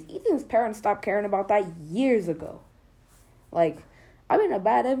anyways. Ethan's parents stopped caring about that years ago. Like, I've been a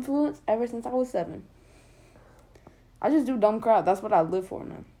bad influence ever since I was 7. I just do dumb crap. That's what I live for,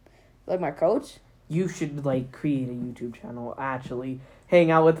 man. Like my coach. You should, like, create a YouTube channel, actually.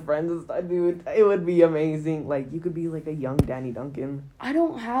 Hang out with friends and stuff, dude. It would be amazing. Like, you could be, like, a young Danny Duncan. I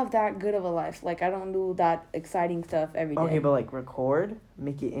don't have that good of a life. Like, I don't do that exciting stuff every day. Okay, but, like, record.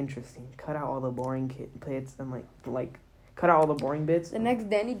 Make it interesting. Cut out all the boring bits and, like, cut out all the boring bits. The next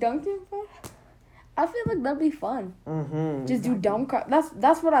Danny Duncan? I feel like that'd be fun. Mm-hmm. Just do dumb crap.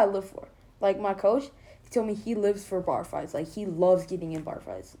 That's what I live for. Like, my coach, he told me he lives for bar fights. Like, he loves getting in bar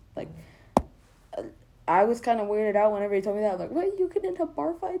fights. Like, I was kind of weirded out whenever he told me that. I was like, what? You can end up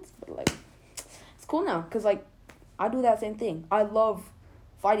bar fights? But, like, it's cool now. Because, like, I do that same thing. I love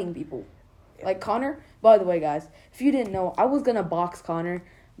fighting people. Like, Connor, by the way, guys, if you didn't know, I was going to box Connor.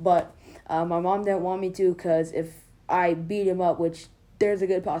 But my mom didn't want me to because if I beat him up, which there's a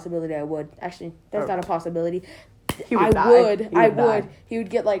good possibility I would. Actually, there's not a possibility. I would. He would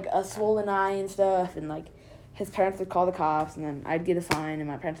get, like, a swollen eye and stuff. And, like, his parents would call the cops. And then I'd get a fine. And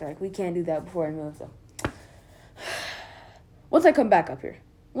my parents were like, we can't do that before I move. So Once I come back up here,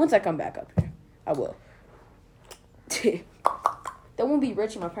 I will. They won't be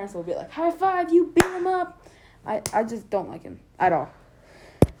rich and my parents will be like, high five, you beat him up. I just don't like him at all.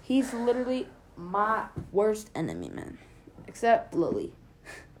 He's literally my worst enemy, man. Except Lily.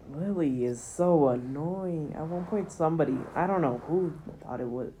 Lily is so annoying. At one point, somebody, I don't know who thought it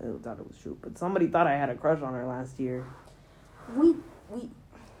was true, but somebody thought I had a crush on her last year. I'm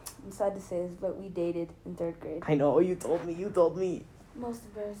sad to say this, but we dated in 3rd grade. I know, you told me. Most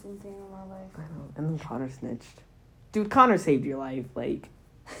embarrassing thing in my life. I know, and then Connor snitched. Dude, Connor saved your life, like.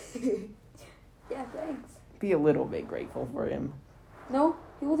 Yeah, thanks. Be a little bit grateful for him. No,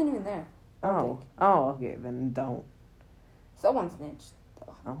 he wasn't even there. Oh, okay, then don't. Someone snitched.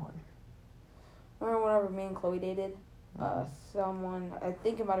 Someone. Remember whenever me and Chloe dated? Someone, I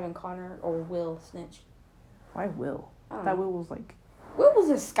think it might have been Connor or Will, snitched. Why Will? I don't That know. Will was like. Will was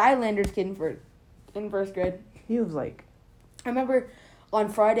a Skylanders kid in 1st grade. He was like. I remember on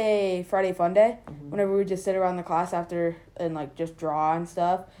Friday Fun Day, Mhm. whenever we would just sit around the class after and like just draw and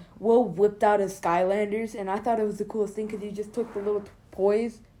stuff, Will whipped out his Skylanders, and I thought it was the coolest thing because he just took the little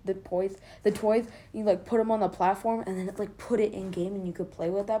toys, you like put them on the platform and then it, like put it in game and you could play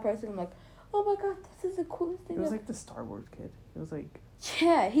with that person. I'm like, oh my god, this is the coolest thing. It was like the Star Wars kid. It was like.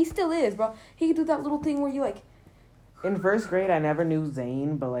 Yeah, he still is, bro. He could do that little thing where you like. In 1st grade, I never knew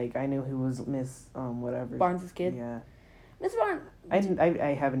Zane, but like I knew he was Miss whatever. Barnes' kid. Yeah. Miss Barnes.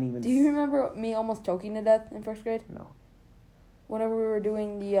 I haven't even. Do you remember me almost choking to death in 1st grade? No. Whenever we were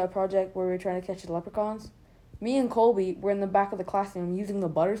doing the project where we were trying to catch the leprechauns, me and Colby were in the back of the classroom using the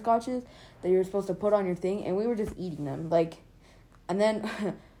butterscotches that you were supposed to put on your thing, and we were just eating them. Like, and then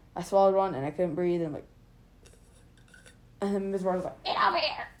I swallowed one and I couldn't breathe, and I'm like, and then Miss Barnes was like, "Get over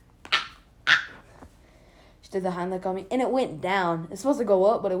here!" She did the hand lick on me, and it went down. It's supposed to go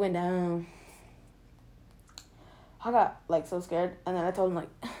up, but it went down. I got like so scared, and then I told him like,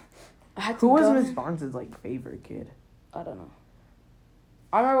 I had to. Who was go. Miss Barnes' like favorite kid? I don't know.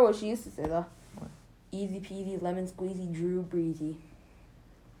 I remember what she used to say though. What? Easy peasy, lemon squeezy, Drew breezy.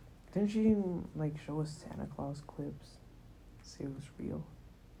 Didn't she like show us Santa Claus clips? See it was real.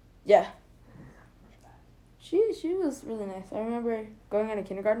 Yeah. She was really nice. I remember going into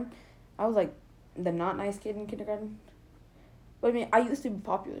kindergarten. I was like the not nice kid in kindergarten. But I mean, I used to be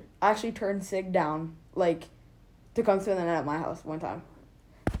popular. I actually turned Sig down, like, to come spend the night at my house one time.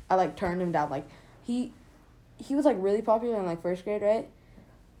 I like turned him down. Like he was like really popular in like 1st grade, right?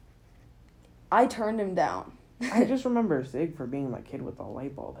 I turned him down. I just remember Sig for being like kid with the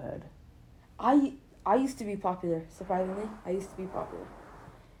light bulb head. I used to be popular, surprisingly. I used to be popular.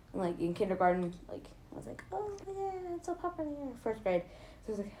 And like in kindergarten, like I was like, oh yeah, I'm so popular. 1st grade.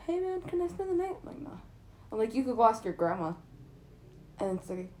 So I was like, hey man, can I spend the night? I'm like, no. I'm like, you could go ask your grandma. And it's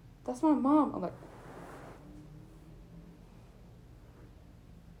like, that's my mom. I'm like,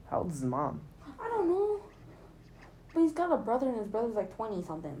 How old is his mom? I don't know. But he's got a brother and his brother's like 20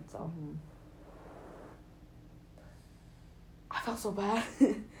 something, so. Mm-hmm. I felt so bad.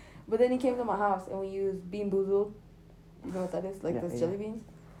 But then he came to my house and we used Bean Boozled. You know what that is? Like Yeah, those yeah. jelly beans.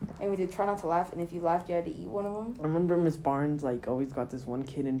 And we did try not to laugh, and if you laughed, you had to eat one of them. I remember Miss Barnes like always got this one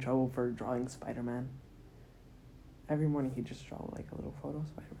kid in trouble for drawing Spider-Man. Every morning he'd just draw like a little photo of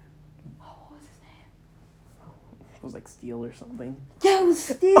Spider-Man. Oh, what was his name? It was like Steel or something. Yeah, it was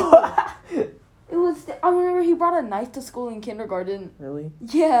Steel. It was. I remember he brought a knife to school in kindergarten. Really?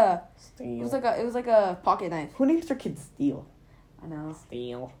 Yeah. Steel. It was like a pocket knife. Who names their kids Steel? I know.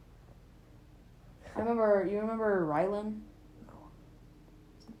 Steel. You remember Rylan?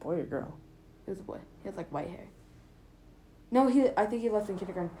 Boy or girl? He was a boy. He had like white hair. No, I think he left in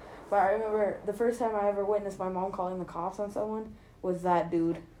kindergarten. But I remember the first time I ever witnessed my mom calling the cops on someone was that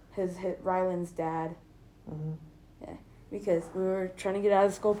dude, his Rylan's dad. Mm-hmm. Yeah, because we were trying to get out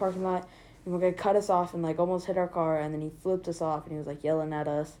of the school parking lot, and we're gonna cut us off and like almost hit our car, and then he flipped us off and he was like yelling at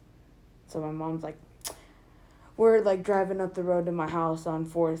us. So my mom's like, we're like driving up the road to my house on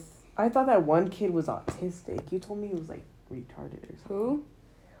 4th. I thought that one kid was autistic. You told me he was like retarded or something. Who?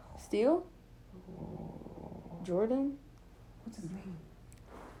 Steele? Oh. Jordan? What's his name?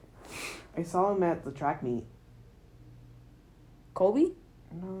 I saw him at the track meet. Colby?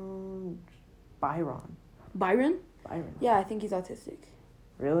 No, Byron. Byron? Byron. Yeah, I think he's autistic.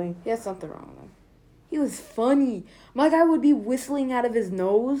 Really? He has something wrong with him. He was funny. My guy would be whistling out of his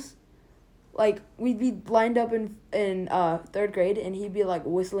nose. Like, we'd be lined up in 3rd grade, and he'd be, like,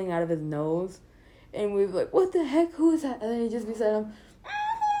 whistling out of his nose. And we'd be like, what the heck? Who is that? And then he'd just be saying,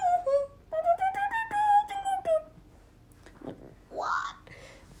 like, what?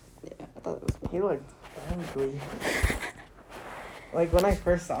 Yeah, I thought it was funny. He looked ugly. Like, when I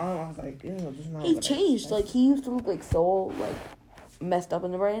first saw him, I was like, ew, this is not He what I changed. expected. Like, he used to look, like, so, like, messed up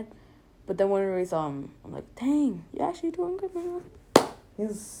in the brain. But then whenever we saw him, I'm like, dang, you're actually doing good, man.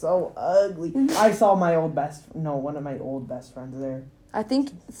 He's so ugly. I saw one of my old best friends there. I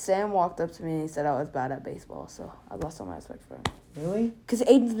think Sam walked up to me and he said I was bad at baseball, so I lost all my respect for him. Really? Because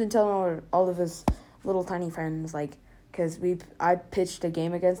Aiden's been telling all of his little tiny friends, like, because I pitched a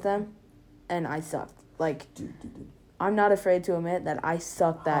game against them, and I sucked. Like, Dude. I'm not afraid to admit that I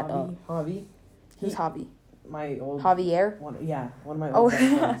sucked that up. Javi. Who's Javi? My old... Javier? One of my old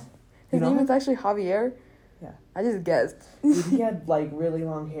best friends. His You know name him? is actually Javier? Yeah. I just guessed. Dude, he had, like, really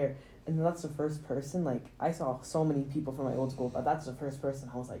long hair. And that's the first person, like, I saw so many people from my old school, but that's the first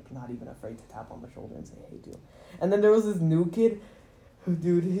person I was, like, not even afraid to tap on the shoulder and say hey to. And then there was this new kid who,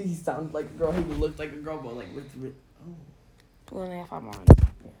 dude, he sounded like a girl. He looked like a girl, but, like, with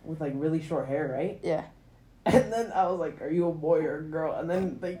like, really short hair, right? Yeah. And then I was like, are you a boy or a girl? And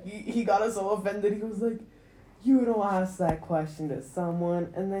then, like, he got us so offended. He was like, you don't ask that question to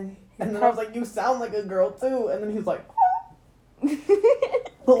someone. And then I was like, you sound like a girl, too. And then he was like,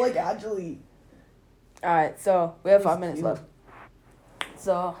 but, like, actually... Alright, so we have 5 He's minutes cute. left.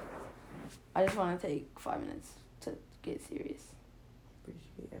 So, I just want to take 5 minutes to get serious.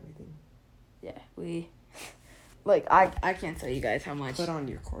 Appreciate everything. Yeah, we... Like, I can't tell you guys how much... Put on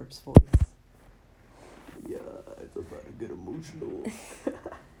your corpse voice. Yeah, it's about to get emotional.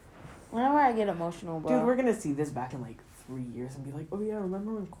 Whenever I get emotional, bro... Dude, we're gonna see this back in, like, 3 years and be like, oh, yeah,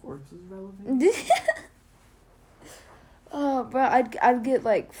 remember when corpse was relevant? Bro, I'd get,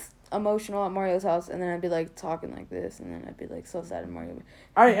 like, emotional at Mario's house, and then I'd be, like, talking like this, and then I'd be, like, so sad, and Mario would be,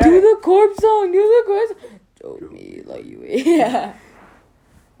 Alright, do the corpse song, do the corpse song. Joke me like you, yeah.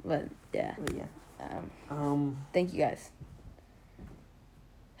 But, yeah. But, yeah. Thank you guys.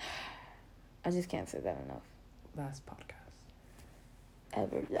 I just can't say that enough. Last podcast.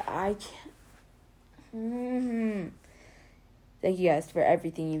 Ever. I can't. Thank you guys for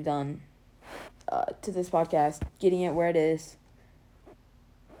everything you've done to this podcast, getting it where it is.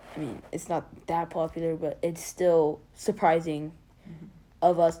 I mean, it's not that popular, but it's still surprising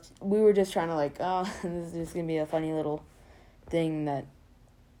of us. We were just trying to, like, oh, this is just going to be a funny little thing that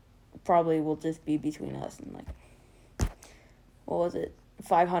probably will just be between us and, like, what was it?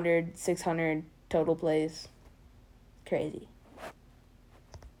 500, 600 total plays. Crazy.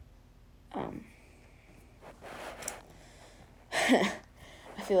 I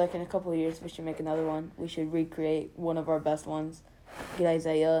feel like in a couple of years we should make another one. We should recreate one of our best ones. Get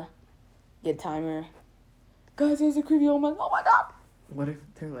Isaiah. Get Timer. Guys, there's a creepy old man. Oh my god! What if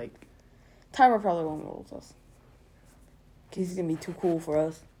they're like... Timer probably won't roll with us. Cause he's gonna be too cool for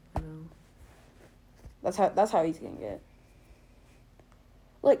us. No. That's how he's gonna get.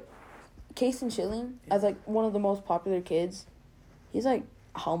 Like, Case and Schilling, as like one of the most popular kids, he's like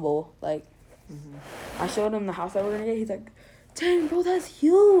humble. Like, I showed him the house that we're gonna get. He's like, dang, bro, that's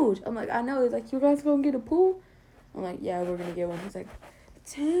huge. I'm like, I know. He's like, you guys gonna get a pool? I'm like, yeah, we're gonna get one. He's like,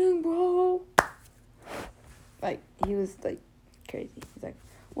 dang, bro. Like, he was like crazy. He's like,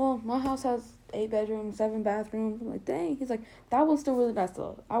 well, my house has 8 bedrooms, 7 bathrooms. I'm like, dang. He's like, that one's still really nice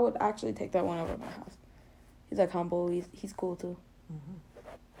though. I would actually take that one over my house. He's like humble. He's cool too.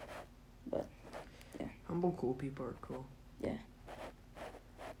 But yeah, Humble, cool people are cool. yeah.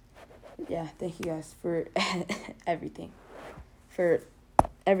 Yeah, thank you guys for everything. For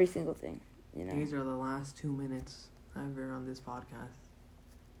every single thing, you know. These are the last 2 minutes ever on this podcast.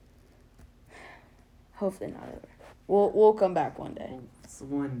 Hopefully not ever. We'll come back one day. It's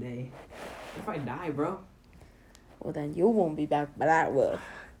one day. If I die, bro. Well, then you won't be back, but I will.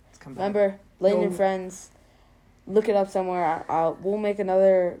 Let's come back. Remember, Blaine No. and Friends. Look it up somewhere. We'll make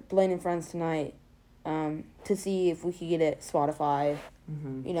another Blaine and Friends tonight, to see if we could get it Spotify.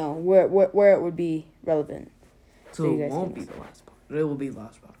 You know where it would be relevant. So you it guys won't can- be the last podcast. It will be the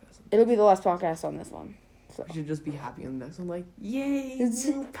last podcast. It'll be the last podcast on this one. So. We should just be happy on the next one. Like, yay,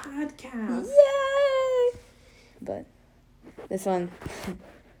 new podcast. Yay! But this one,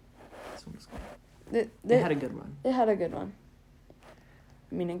 This one was good. they It had a good run. It had a good one.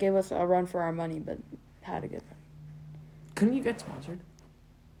 I mean, it gave us a run for our money, but it had a good run. Couldn't you get sponsored?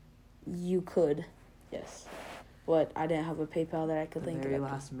 You could, yes. But I didn't have a PayPal that I could The link very it up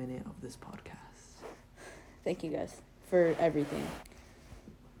to. last minute of this podcast. Thank you guys for everything.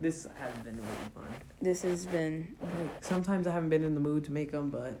 This has been really fun. This has been... Like, sometimes I haven't been in the mood to make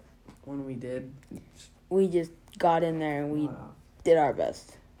them, but when we did, We just got in there and we wow. did our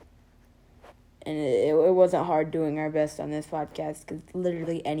best. And it wasn't hard doing our best on this podcast because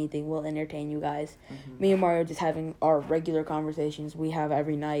literally anything will entertain you guys. Me and Mario just having our regular conversations we have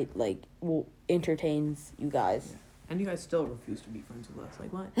every night, like, will entertains you guys. And you guys still refuse to be friends with us.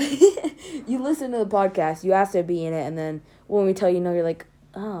 Like, what? You listen to the podcast, you ask to be in it, and then when we tell you no, you're like,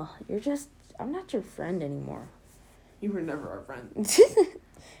 oh, I'm not your friend anymore. You were never our friend.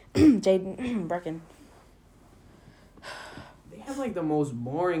 Jaden Brecken. Damn. have like the most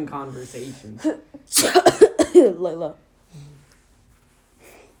boring conversations. Layla.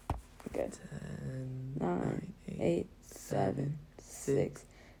 Good. 10, 9, 8, 7, 6,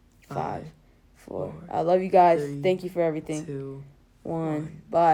 5, 4. 4. I love you guys. 3, Thank you for everything. 2, 1. 1. Bye.